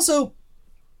 but also.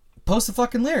 Post the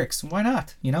fucking lyrics. Why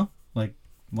not? Like,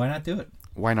 why not do it?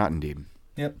 Why not, indeed?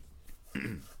 Yep.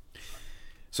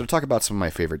 So to talk about some of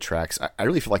my favorite tracks, I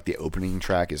really feel like the opening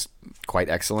track is quite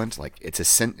excellent. Like, it's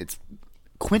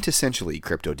quintessentially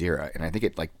Cryptodira, and I think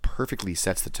it like perfectly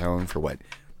sets the tone for what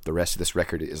the rest of this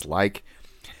record is like.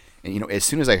 And as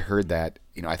soon as I heard that,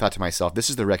 I thought to myself,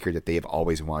 this is the record that they've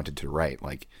always wanted to write.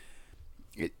 Like,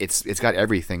 it's got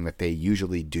everything that they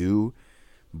usually do,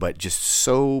 but just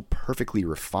so perfectly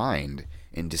refined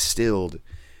and distilled,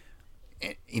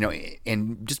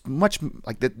 and just much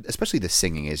like especially the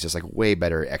singing is just like way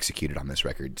better executed on this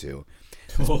record too.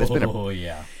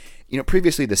 Yeah.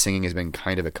 Previously the singing has been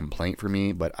kind of a complaint for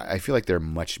me, but I feel like they're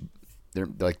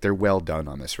well done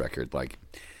on this record. Like,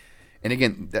 and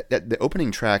again, that the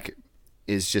opening track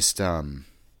is just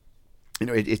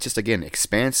it's just, again,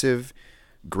 expansive,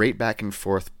 great back and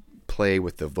forth play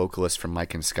with the vocalists from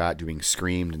Mike and Scott doing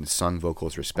screamed and sung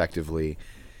vocals respectively.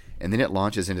 And then it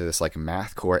launches into this like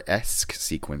mathcore-esque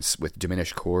sequence with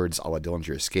diminished chords a la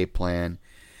Dillinger Escape Plan.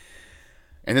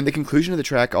 And then the conclusion of the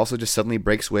track also just suddenly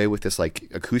breaks away with this like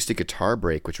acoustic guitar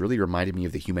break, which really reminded me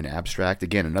of the Human Abstract.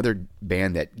 Again, another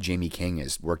band that Jamie King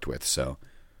has worked with. So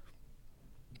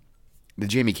the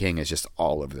Jamie King is just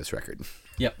all over this record.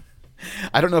 Yep.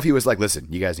 I don't know if he was like, listen,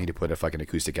 you guys need to put a fucking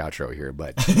acoustic outro here,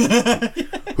 but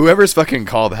whoever's fucking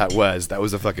call that was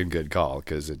a fucking good call,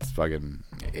 because it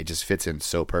just fits in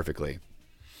so perfectly.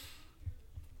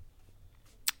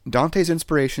 Dante's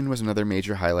Inspiration was another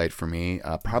major highlight for me,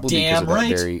 probably because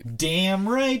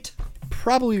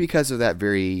of that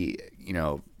very,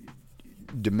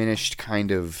 diminished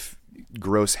kind of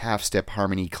gross half-step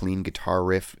harmony, clean guitar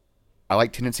riff. I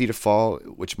like Tendency to Fall,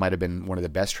 which might have been one of the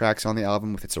best tracks on the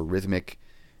album, with its rhythmic,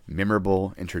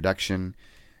 memorable introduction,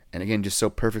 and again, just so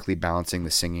perfectly balancing the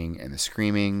singing and the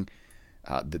screaming,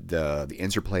 the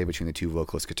interplay between the two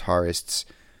vocalist guitarists,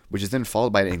 which is then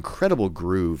followed by an incredible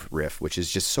groove riff, which is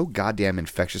just so goddamn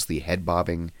infectiously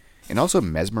head-bobbing and also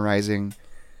mesmerizing.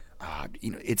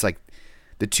 It's like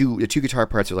the two guitar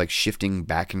parts are like shifting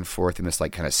back and forth in this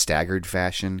like kind of staggered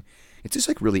fashion. It's just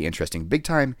like really interesting. Big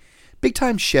time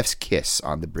chef's kiss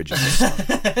on the bridge of this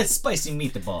song. Spicy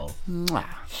meatball. Mwah.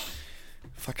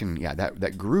 Fucking yeah,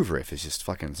 that groove riff is just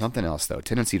fucking something else though.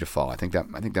 Tendency to Fall. I think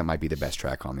that might be the best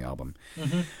track on the album.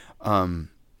 Mm-hmm.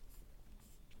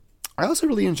 I also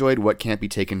really enjoyed What Can't Be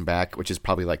Taken Back, which is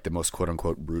probably like the most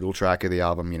quote-unquote brutal track of the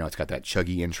album. It's got that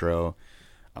chuggy intro,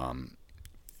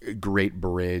 great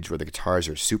bridge where the guitars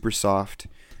are super soft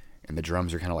and the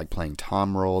drums are kind of like playing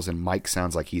tom rolls, and Mike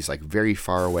sounds like he's like very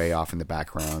far away off in the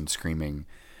background screaming.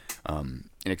 An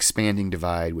expanding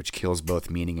divide which kills both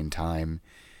meaning and time.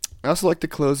 I also like the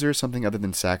closer, Something Other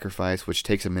Than Sacrifice, which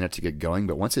takes a minute to get going,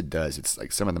 but once it does, it's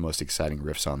like some of the most exciting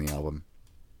riffs on the album.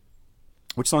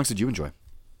 Which songs did you enjoy?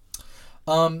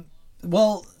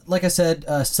 Well, like I said,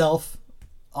 Self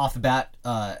off the bat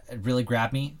really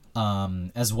grabbed me.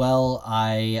 As well,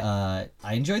 I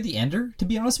enjoyed the ender, to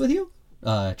be honest with you.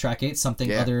 Track 8,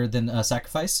 Something Other Than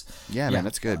Sacrifice. Yeah, man,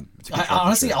 that's good. It's a good track,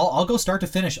 honestly, sure. I'll go start to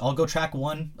finish. I'll go track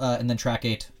 1 and then track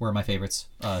 8 were my favorites.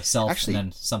 Self, actually, and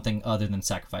then Something Other Than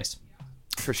Sacrifice.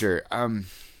 For sure.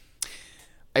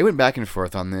 I went back and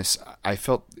forth on this. I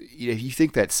felt, if you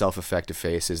think that Self-Effective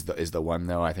Face is the one,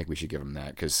 though, I think we should give him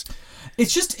that, because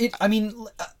it's just I mean,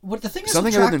 what the thing is,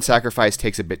 Something Other Than Sacrifice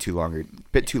takes a bit too long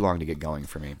to get going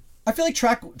for me. I feel like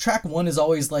track 1 is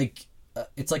always like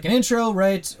it's like an intro,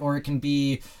 right? Or it can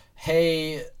be,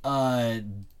 hey,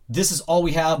 this is all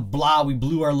we have, blah, we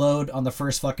blew our load on the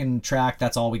first fucking track,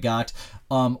 that's all we got.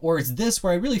 Or it's this,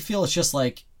 where I really feel it's just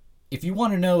like, if you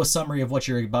want to know a summary of what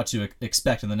you're about to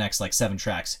expect in the next like 7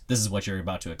 tracks, this is what you're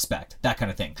about to expect. That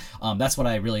kind of thing. That's what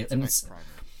I really, and it's,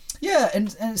 yeah,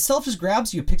 and Self just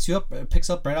grabs you, picks up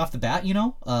right off the bat,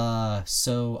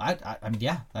 So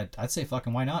I'd say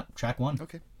fucking why not? Track 1.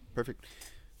 Okay, perfect.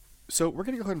 So we're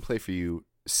gonna go ahead and play for you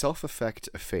Self-Effect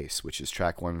a Face, which is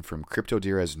track 1 from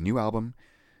Cryptodira's new album,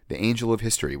 The Angel of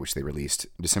History, which they released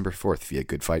December 4th via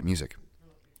Good Fight Music.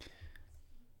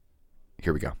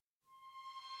 Here we go.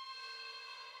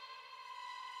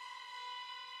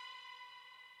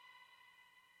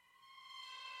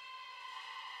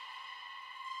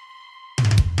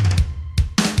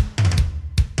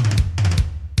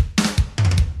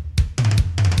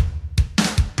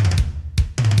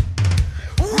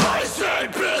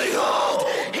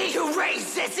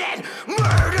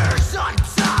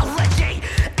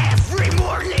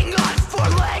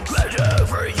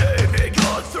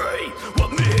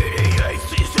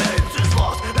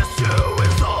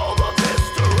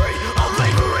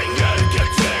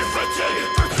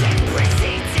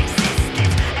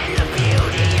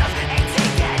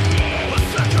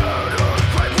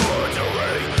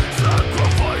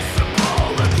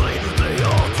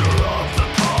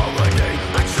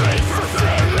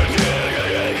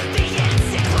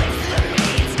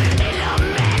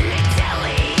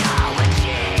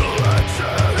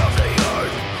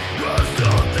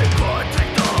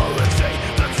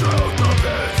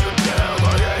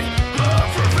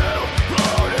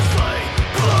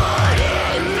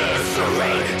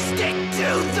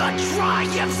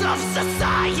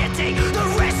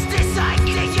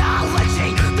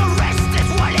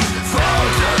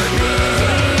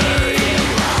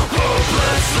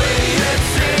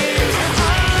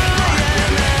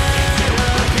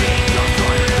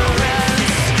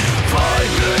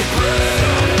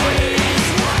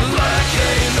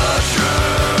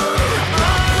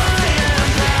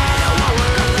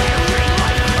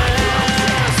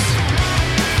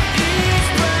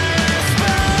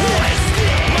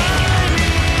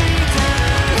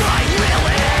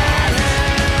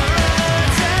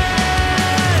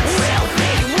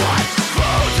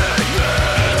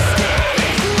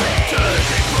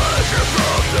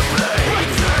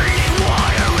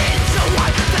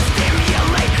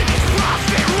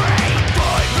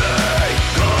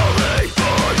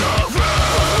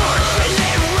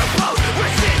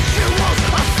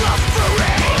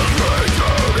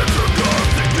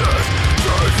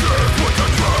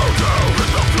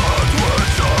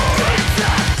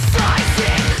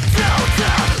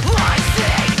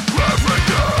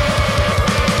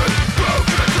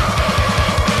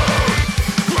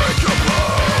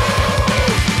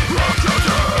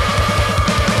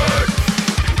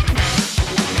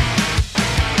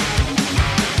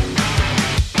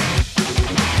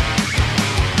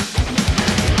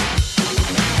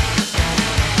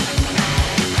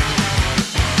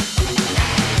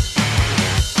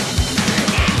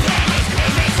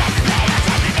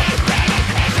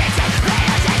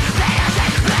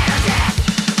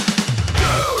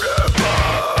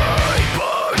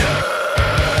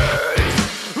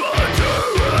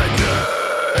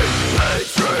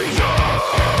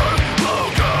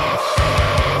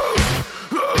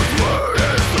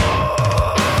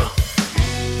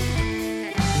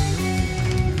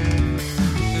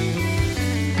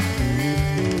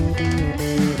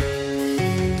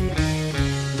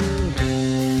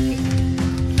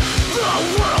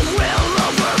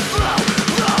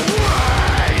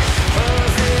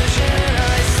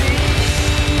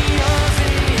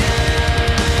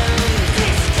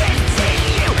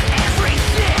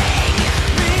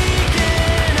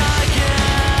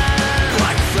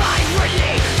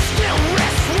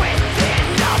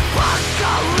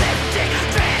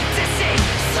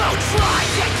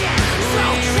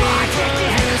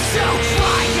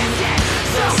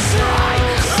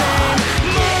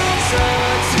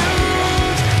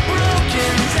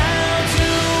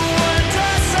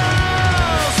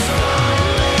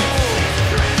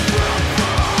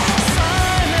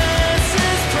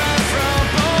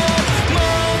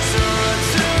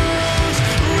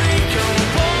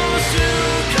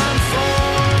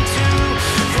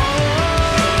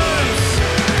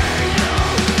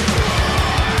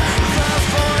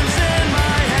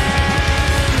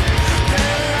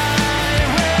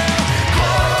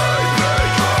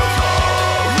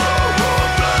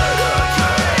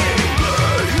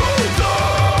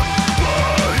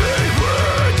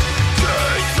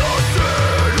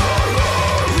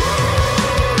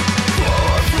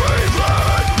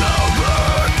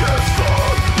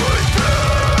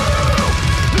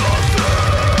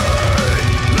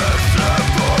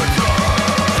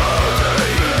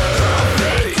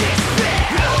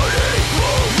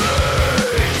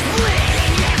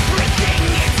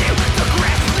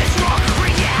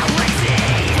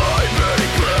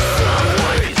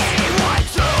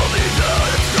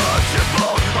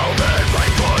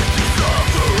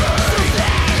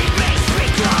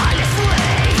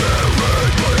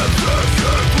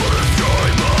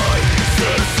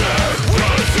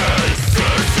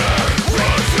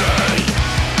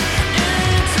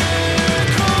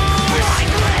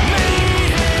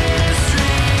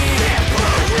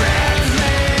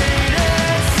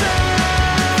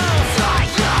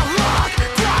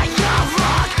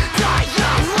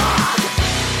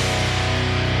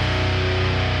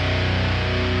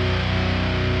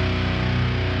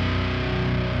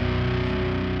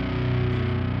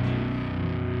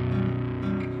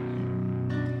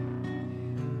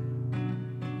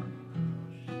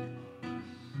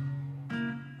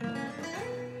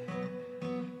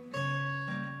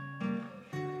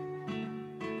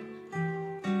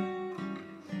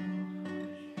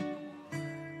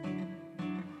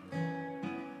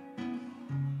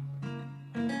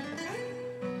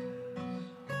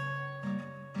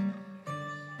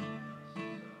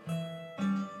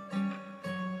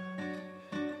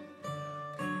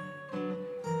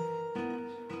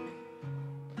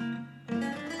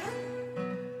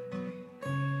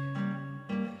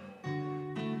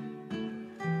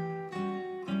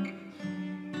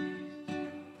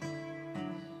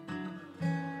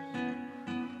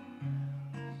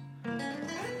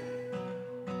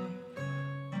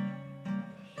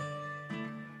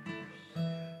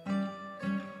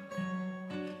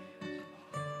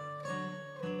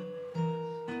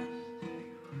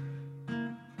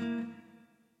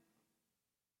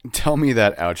 Tell me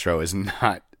that outro is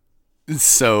not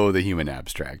so the Human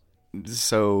Abstract.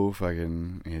 So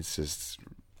fucking, it's just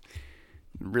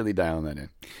really dialing that in.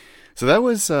 So that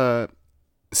was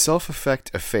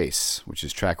Self-Effect Efface, which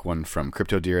is track 1 from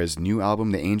Cryptodira's new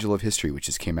album, The Angel of History, which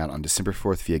just came out on December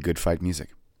 4th via Good Fight Music.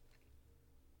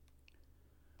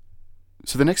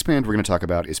 So the next band we're going to talk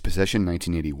about is Possession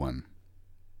 1981.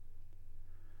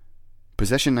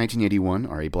 Possession 1981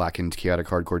 are a blackened chaotic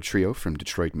hardcore trio from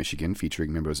Detroit, Michigan,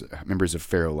 featuring members of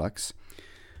Pharaoh Lux.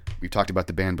 We've talked about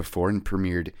the band before and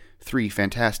premiered 3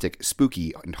 fantastic,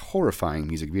 spooky, and horrifying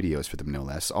music videos for them, no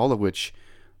less, all of which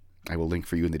I will link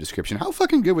for you in the description. How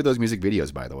fucking good were those music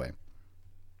videos, by the way?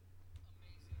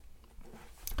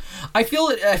 I feel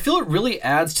it really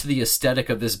adds to the aesthetic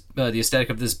of this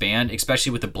band,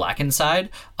 especially with the blackened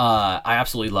side. I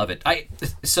absolutely love it.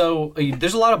 There's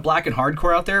a lot of black and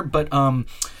hardcore out there, but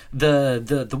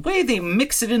the way they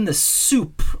mix it in the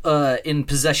soup in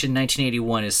Possession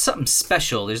 1981 is something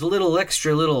special. There's a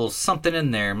little something in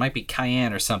there. It might be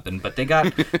cayenne or something, but they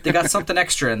got something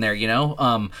extra in there. You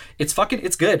know, it's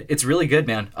good. It's really good,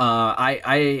 man.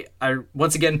 I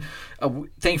once again,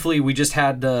 thankfully we just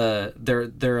had their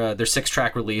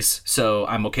 6-track release, so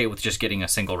I'm okay with just getting a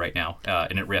single right now,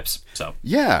 and it rips. So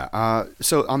yeah.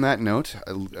 So on that note,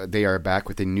 they are back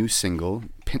with a new single.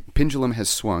 Pendulum Has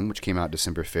Swung, which came out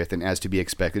December 5th, and as to be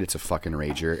expected, it's a fucking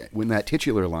rager. When that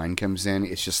titular line comes in,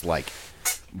 it's just like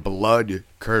blood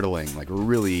curdling, like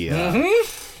really,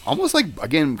 almost like,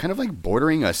 again, kind of like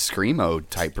bordering a screamo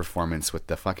type performance with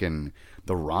the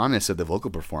rawness of the vocal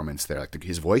performance there. Like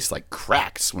his voice like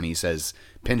cracks when he says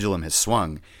Pendulum Has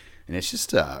Swung, and it's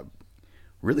just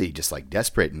really just like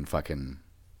desperate and fucking,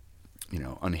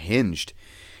 unhinged.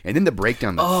 And then the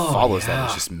breakdown that follows that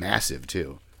is just massive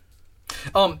too.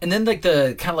 And then like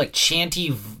the kind of like chanty,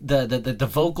 the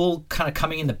vocal kind of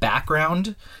coming in the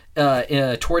background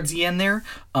towards the end there.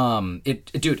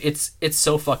 It's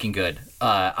so fucking good.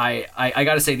 I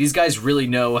gotta say, these guys really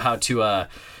know how to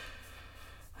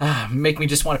make me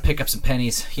just want to pick up some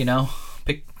pennies,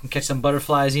 catch some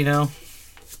butterflies,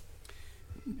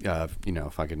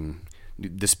 fucking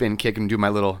the spin kick and do my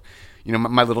little.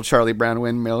 My little Charlie Brown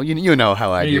windmill. You know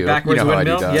how I do. Your backwards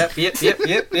windmill. How I do.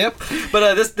 Yep.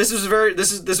 But this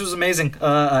was amazing.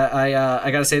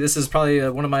 I gotta say, this is probably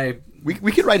one of my.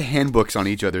 We could write handbooks on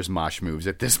each other's mosh moves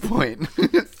at this point.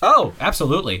 Oh,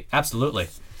 absolutely. You got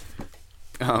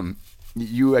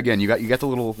the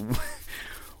little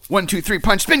 1, 2, 3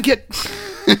 punch spin kick.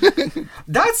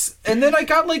 And then I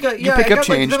got like a you pick up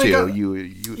change too.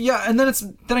 And then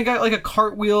I got like a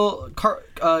cartwheel, kind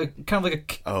of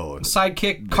like a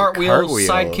sidekick, cartwheel,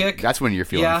 sidekick. That's when you're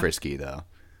feeling frisky, though.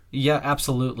 Yeah,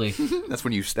 absolutely. That's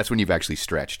when you've actually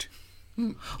stretched.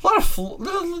 A lot of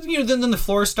then the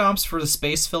floor stomps for the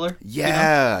space filler.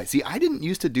 Yeah. See, I didn't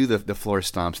used to do the floor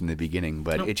stomps in the beginning,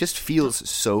 but it just feels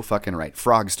so fucking right.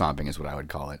 Frog stomping is what I would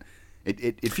call it.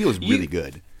 It feels really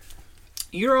good.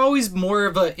 You're always more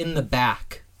of a in the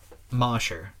back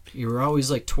mosher. You're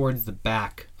always like towards the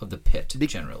back of the pit,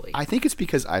 generally. I think it's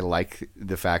because I like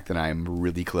the fact that I'm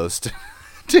really close to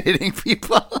hitting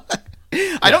people.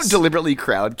 I don't deliberately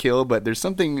crowd kill, but there's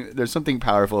something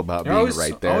powerful about being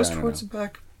right there. Always towards the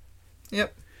back.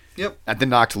 Yep. At the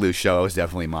Knocked Loose show, I was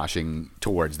definitely moshing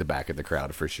towards the back of the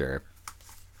crowd for sure.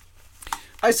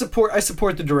 I support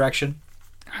the direction.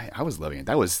 I was loving it.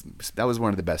 That was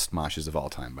one of the best moshes of all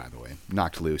time, by the way.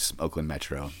 Knocked Loose, Oakland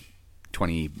Metro,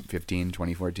 2015,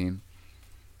 2014.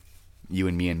 You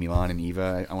and me and Milan and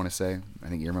Eva, I want to say. I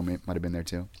think Irma might have been there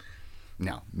too.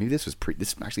 No, maybe this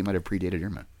actually might have predated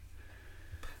Irma.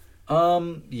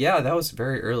 Yeah, that was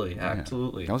very early.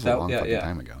 Absolutely, that was a long fucking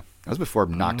time ago. That was before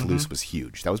Knocked Loose was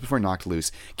huge. That was before Knocked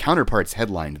Loose. Counterparts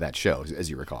headlined that show, as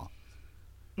you recall.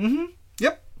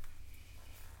 Yep.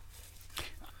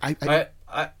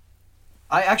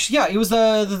 I actually, it was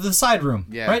the side room,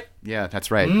 right? Yeah,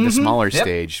 that's right. The smaller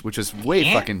stage, which was way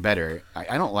fucking better.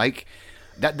 I don't like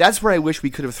that. That's where I wish we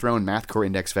could have thrown Mathcore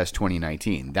Index Fest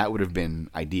 2019. That would have been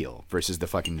ideal versus the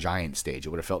fucking giant stage. It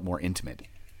would have felt more intimate.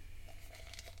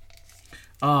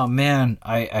 Oh man,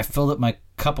 I filled up my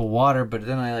cup of water, but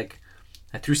then I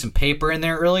threw some paper in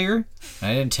there earlier, and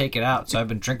I didn't take it out, so I've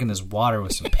been drinking this water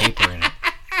with some paper in it.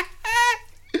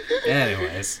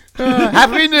 Anyways,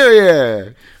 Happy New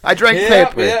Year! I drank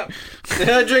paper. Yep.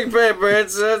 I drink paper.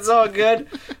 It's all good.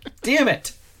 Damn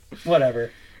it. Whatever.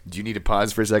 Do you need to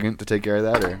pause for a second to take care of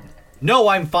that, or? No,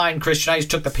 I'm fine, Christian. I just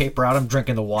took the paper out. I'm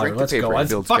drinking the water. Let's go.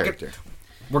 Let's fucking.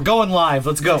 We're going live.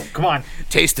 Let's go. Come on.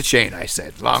 Taste the chain, I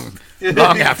said. Long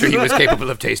after he was capable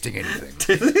of tasting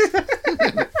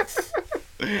anything.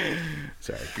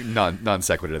 Sorry, non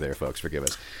sequitur there, folks. Forgive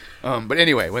us. But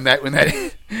anyway, when that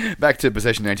back to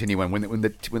Possession 1981,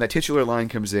 when that titular line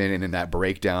comes in and then that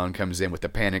breakdown comes in with the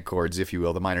panic chords, if you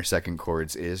will, the minor second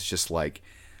chords, is just like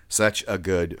such a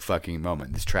good fucking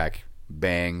moment. This track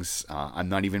bangs. I'm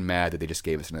not even mad that they just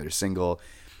gave us another single,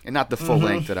 and not the full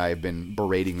length that I've been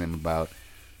berating them about.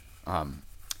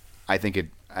 I think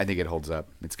it holds up.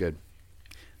 It's good.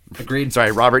 Agreed.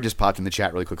 Sorry, Robert just popped in the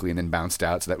chat really quickly and then bounced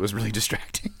out, so that was really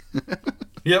distracting.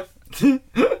 Yep.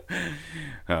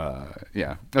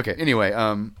 Yeah. Okay. Anyway,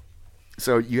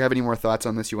 so you have any more thoughts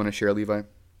on this you want to share, Levi?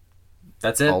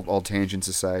 That's it. All tangents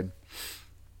aside.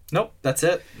 Nope, that's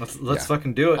it. Let's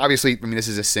fucking do it. Obviously, I mean, this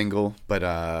is a single, but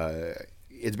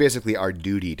it's basically our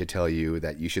duty to tell you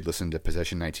that you should listen to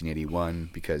Possession 1981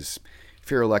 because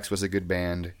Fear Lux was a good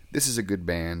band. This is a good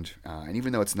band, and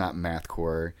even though it's not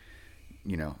mathcore,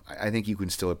 you know, I think you can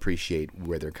still appreciate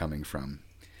where they're coming from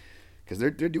because they're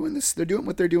doing this. They're doing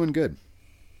what they're doing good.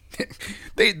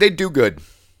 they do good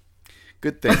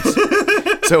things.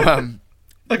 So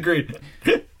Agreed.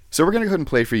 So we're going to go ahead and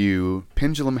play for you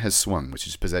Pendulum Has Swung, which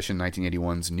is Possession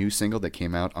 1981's new single that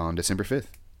came out on December 5th.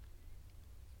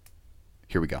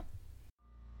 Here we go.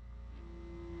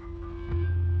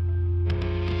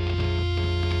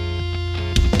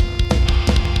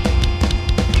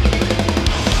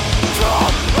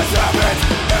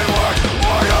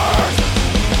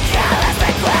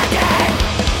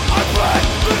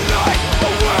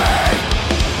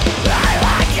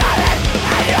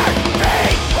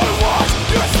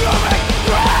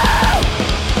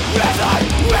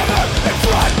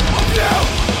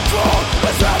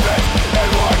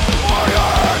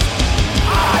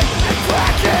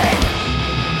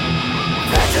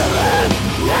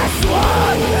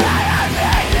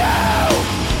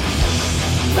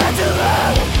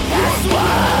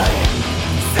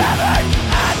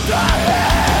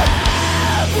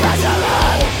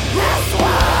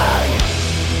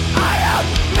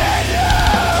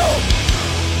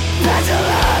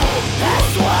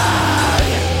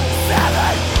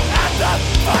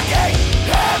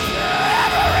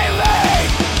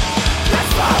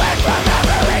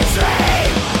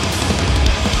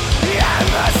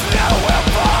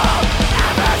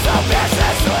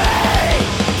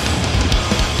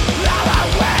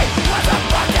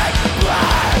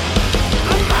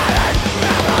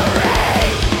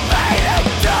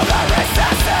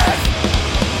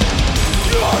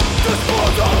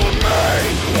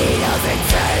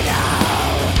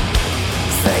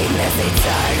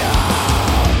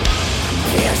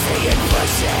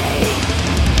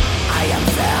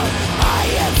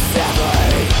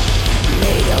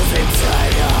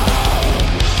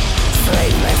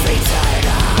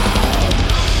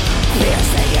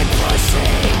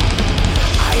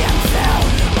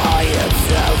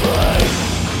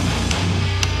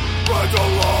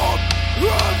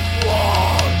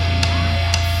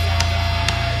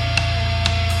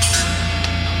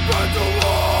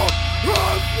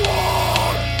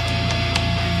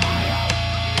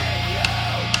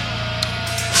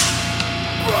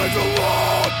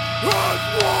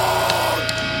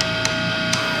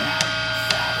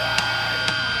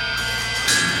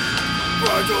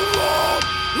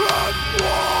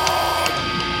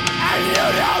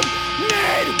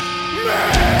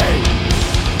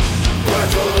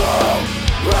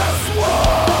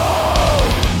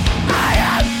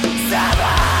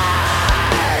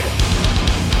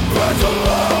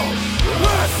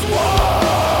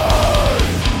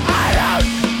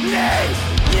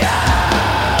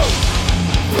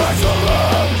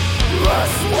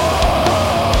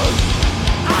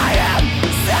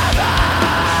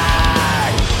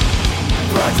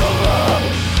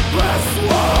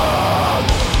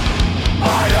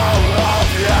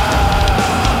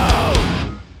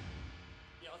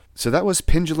 So that was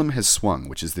Pendulum Has Swung,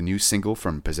 which is the new single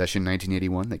from Possession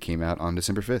 1981 that came out on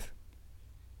December 5th.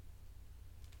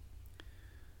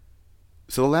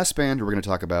 So the last band we're going to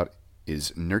talk about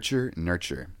is Nurture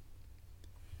Nurture.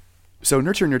 So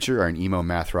Nurture Nurture are an emo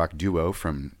math rock duo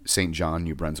from St. John,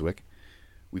 New Brunswick.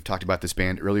 We've talked about this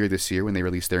band earlier this year when they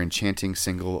released their enchanting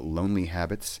single Lonely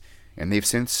Habits, and they've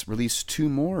since released two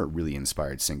more really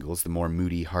inspired singles, the more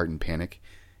moody Heart and Panic,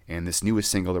 and this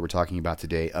newest single that we're talking about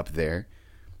today, Up There,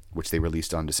 which they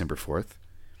released on December 4th.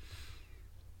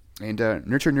 And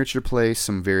Nurture Nurture play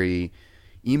some very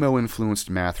emo-influenced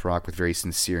math rock with very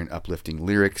sincere and uplifting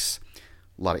lyrics.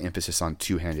 A lot of emphasis on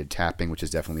two-handed tapping, which is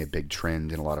definitely a big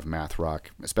trend in a lot of math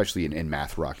rock, especially in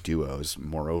math rock duos,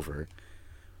 moreover.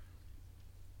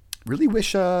 Really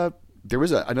wish there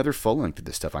was another full-length of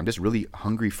this stuff. I'm just really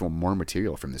hungry for more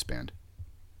material from this band.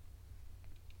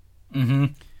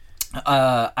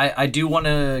 I do want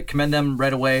to commend them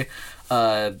right away.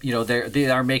 They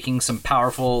are making some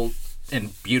powerful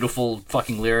and beautiful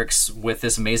fucking lyrics with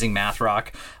this amazing math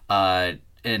rock.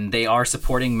 And they are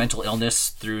supporting mental illness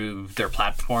through their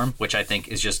platform, which I think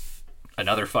is just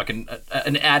another fucking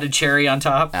an added cherry on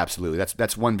top. Absolutely.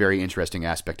 That's one very interesting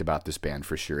aspect about this band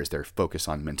for sure, is their focus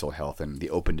on mental health and the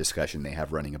open discussion they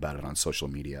have running about it on social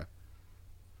media.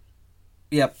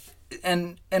 Yep.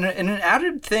 And an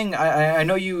added thing, I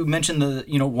know you mentioned the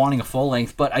wanting a full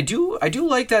length, but I do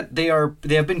like that they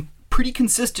have been pretty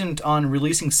consistent on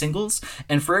releasing singles,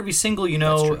 and for every single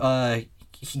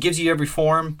he gives you every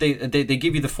form. They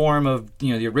give you the form of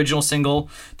the original single,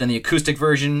 then the acoustic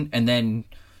version, and then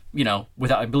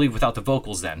without the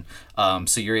vocals then.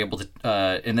 So you're able to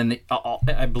and then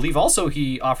I believe also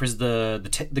he offers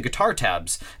the guitar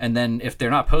tabs, and then if they're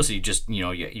not posted, you just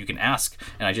you can ask,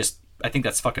 and I think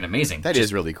that's fucking amazing. That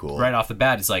is really cool. Right off the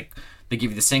bat, it's like they give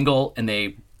you the single and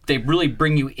they really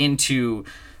bring you into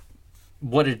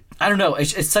what it. I don't know.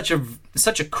 It's such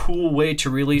a cool way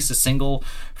to release a single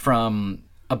from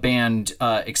a band,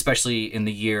 especially in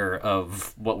the year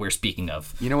of what we're speaking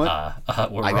of. You know what?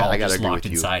 Where we're all just locked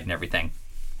inside and everything.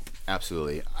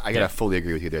 Absolutely. I gotta fully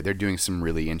agree with you there. They're doing some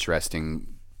really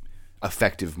interesting,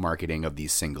 effective marketing of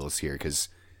these singles here, because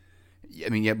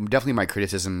definitely my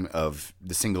criticism of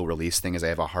the single release thing is I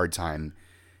have a hard time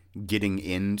getting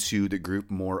into the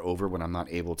group more over when I'm not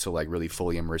able to like really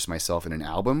fully immerse myself in an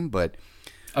album. But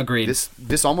agreed.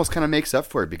 This almost kind of makes up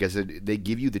for it, because they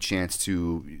give you the chance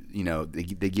to,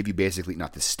 they give you basically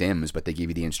not the stems, but they give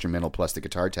you the instrumental plus the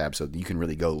guitar tab, so you can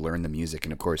really go learn the music.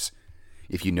 And of course,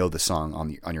 if you know the song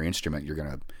on your instrument, you're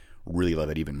gonna really love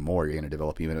it even more. You're gonna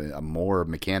develop even a more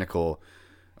mechanical.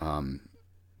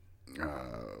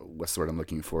 What's the word I'm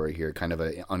looking for here? Kind of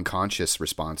an unconscious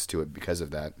response to it because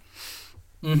of that.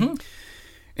 Mm-hmm.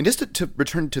 And just to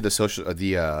return to the social,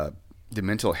 the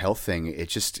mental health thing,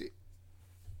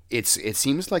 it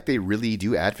seems like they really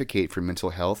do advocate for mental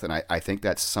health, and I think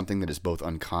that's something that is both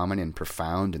uncommon and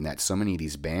profound, and that so many of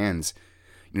these bands,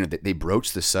 they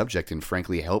broach the subject and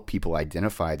frankly help people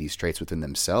identify these traits within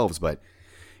themselves, but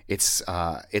it's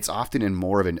often in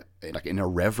more of an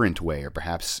irreverent way, or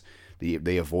perhaps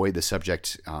they avoid the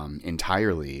subject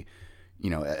entirely.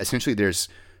 Essentially, there's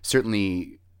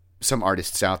certainly some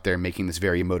artists out there making this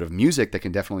very emotive music that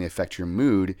can definitely affect your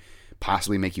mood,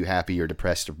 possibly make you happy or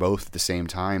depressed, or both at the same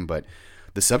time. But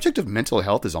the subject of mental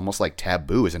health is almost like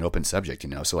taboo as an open subject,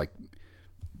 So like,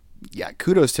 yeah,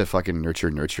 kudos to fucking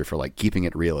Nurture for like keeping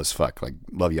it real as fuck. Like,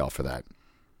 love y'all for that.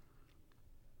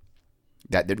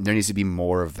 That there needs to be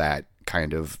more of that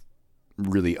kind of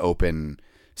really open,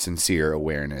 sincere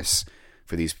awareness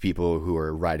for these people who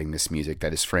are writing this music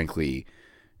that is frankly,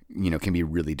 can be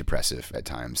really depressive at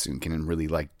times, and can really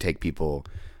like take people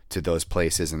to those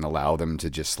places and allow them to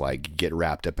just like get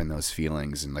wrapped up in those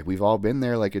feelings. And like, we've all been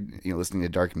there, like, listening to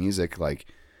dark music, like,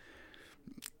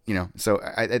 so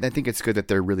I think it's good that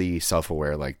they're really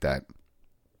self-aware like that.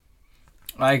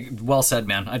 Well said,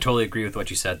 man. I totally agree with what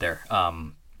you said there.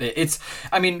 I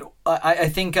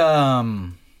think,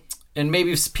 and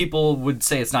maybe people would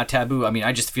say it's not taboo.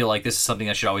 I just feel like this is something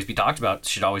that should always be talked about,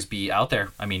 should always be out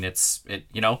there. It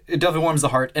definitely warms the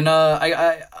heart. And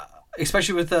I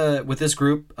especially with this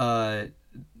group,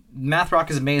 math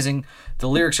rock is amazing. The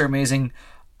lyrics are amazing.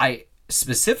 I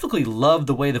specifically love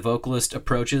the way the vocalist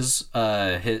approaches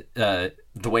the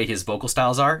way his vocal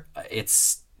styles are.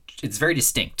 It's very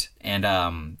distinct, and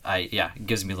it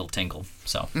gives me a little tingle.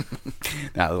 So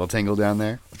that little tingle down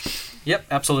there. Yep,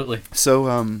 absolutely. So,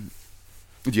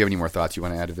 do you have any more thoughts you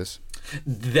want to add to this?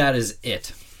 That is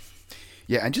it.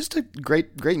 Yeah, and just a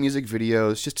great music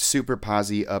videos, just super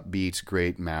posy, upbeat,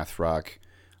 great math rock.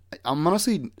 I'm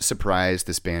honestly surprised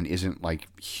this band isn't like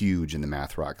huge in the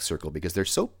math rock circle, because they're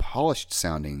so polished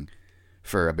sounding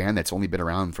for a band that's only been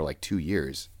around for like 2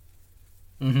 years.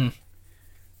 Mm-hmm.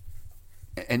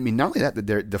 And not only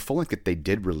that, the full length that they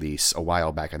did release a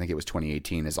while back, I think it was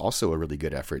 2018, is also a really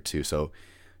good effort too. So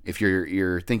if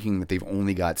you're thinking that they've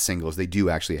only got singles, they do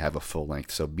actually have a full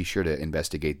length. So be sure to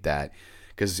investigate that,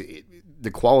 because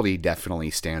the quality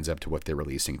definitely stands up to what they're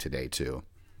releasing today too.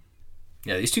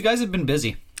 Yeah, these two guys have been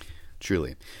busy.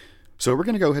 Truly. So we're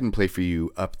going to go ahead and play for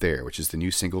you Up There, which is the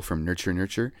new single from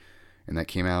Nurture, and that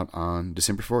came out on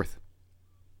December 4th.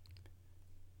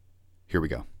 Here we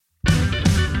go.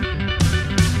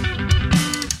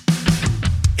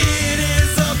 It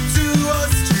is up to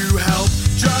us to help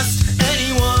just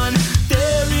anyone.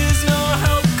 There is no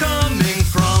help coming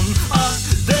from up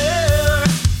there.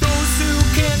 Those who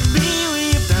can't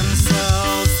believe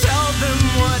themselves, tell them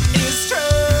what is true.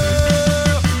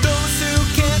 Those who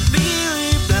can't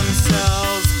believe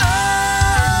themselves,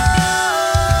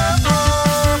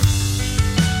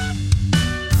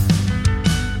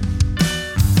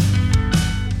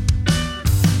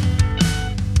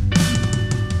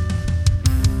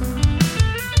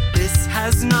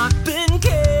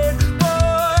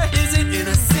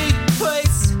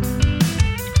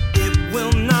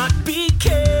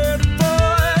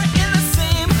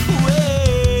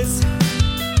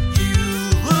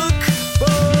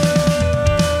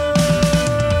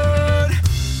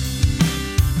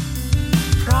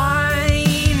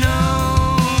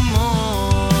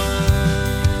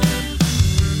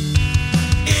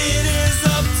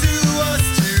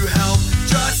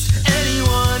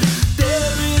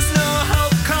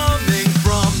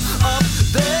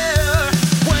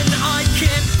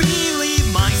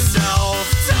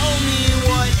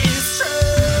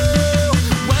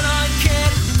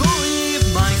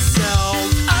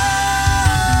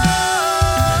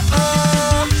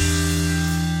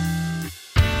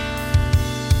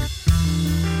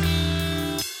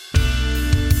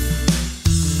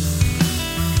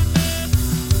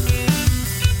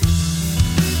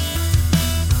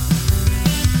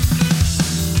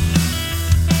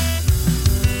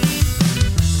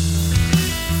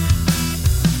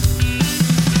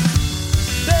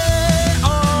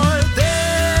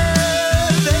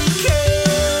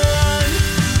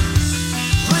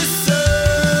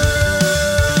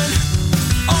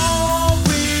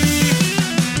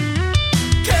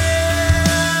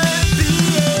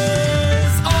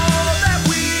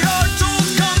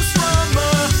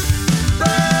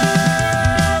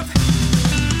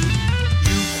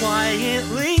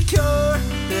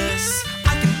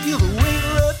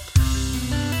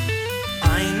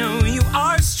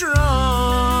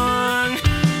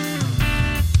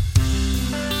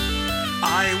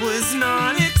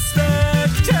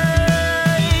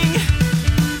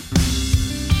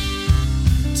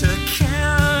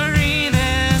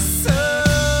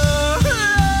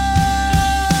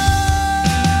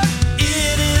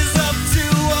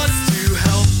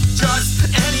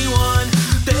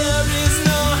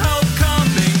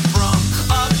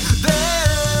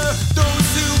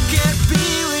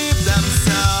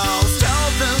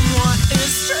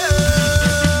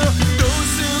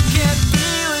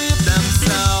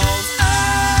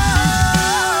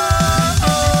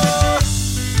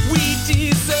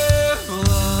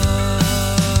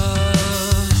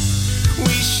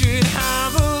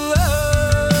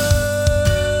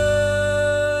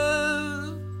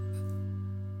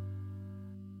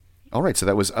 All right, so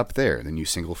that was Up There, the new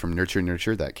single from Nurture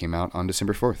Nurture that came out on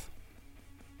December 4th.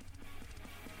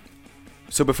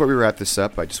 So before we wrap this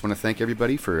up, I just want to thank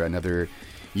everybody for another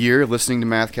year of listening to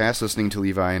Mathcast, listening to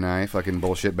Levi and I fucking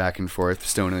bullshit back and forth,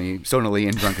 stonily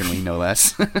and drunkenly, no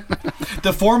less.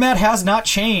 The format has not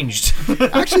changed.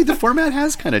 Actually, the format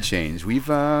has kind of changed. We've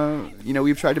tried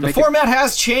to make The format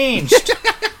has changed.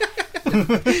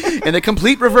 in a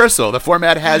complete reversal. The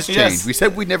format has changed. Yes. We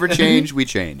said we'd never change. We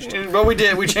changed. Well, we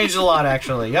did. We changed a lot,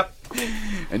 actually. Yep.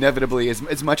 Inevitably,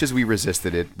 as much as we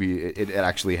resisted it, it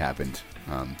actually happened.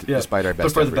 Despite our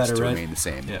best But for the efforts better, to right? remain the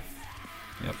same. Yeah.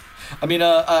 Yep. I mean,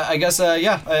 I guess,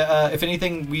 if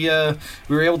anything, we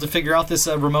were able to figure out this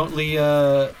remotely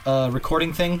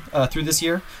recording thing through this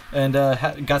year, and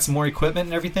got some more equipment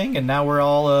and everything, and now we're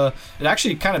all. It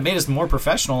actually kind of made us more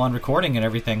professional on recording and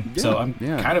everything. So I'm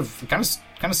kind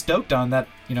of stoked on that.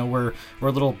 You know, we're a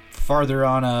little farther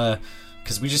on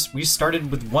because we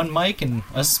started with one mic and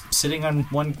us sitting on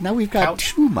one. Now we've got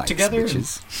couch two mics together.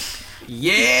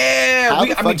 How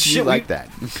the fuck do you like that?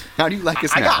 How do you like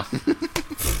us now?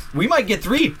 We might get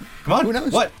 3. Come on. Who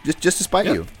knows? What? Just to spite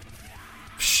you.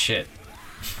 Shit.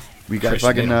 We got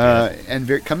Christian,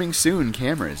 fucking coming soon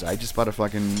cameras. I just bought a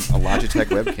Logitech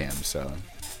webcam, so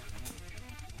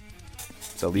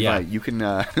Levi, Yeah. you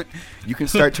can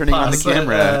start turning on the Pause.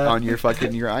 camera on your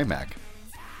iMac,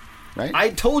 right? I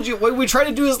told you what we tried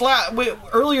to do is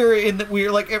earlier in that we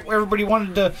were like everybody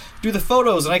wanted to do the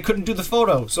photos and I couldn't do the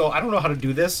photo, so I don't know how to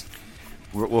do this.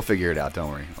 We'll figure it out. Don't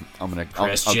worry. I'll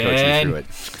coach you Christian. through it.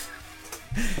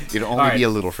 It'll only be a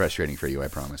little frustrating for you, I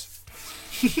promise.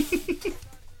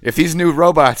 If these new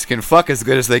robots can fuck as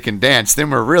good as they can dance,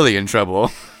 then we're really in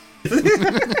trouble.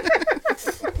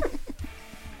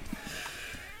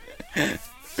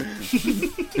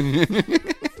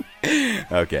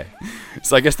 Okay.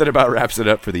 So I guess that about wraps it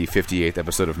up for the 58th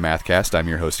episode of Mathcast. I'm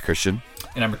your host, Christian.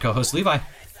 And I'm your co-host Levi.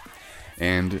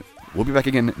 And we'll be back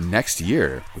again next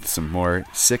year with some more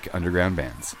sick underground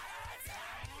bands.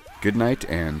 Good night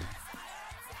and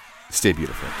stay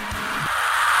beautiful.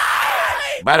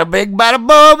 Bada big, bada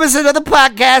boom. It's another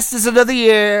podcast. It's another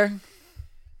year.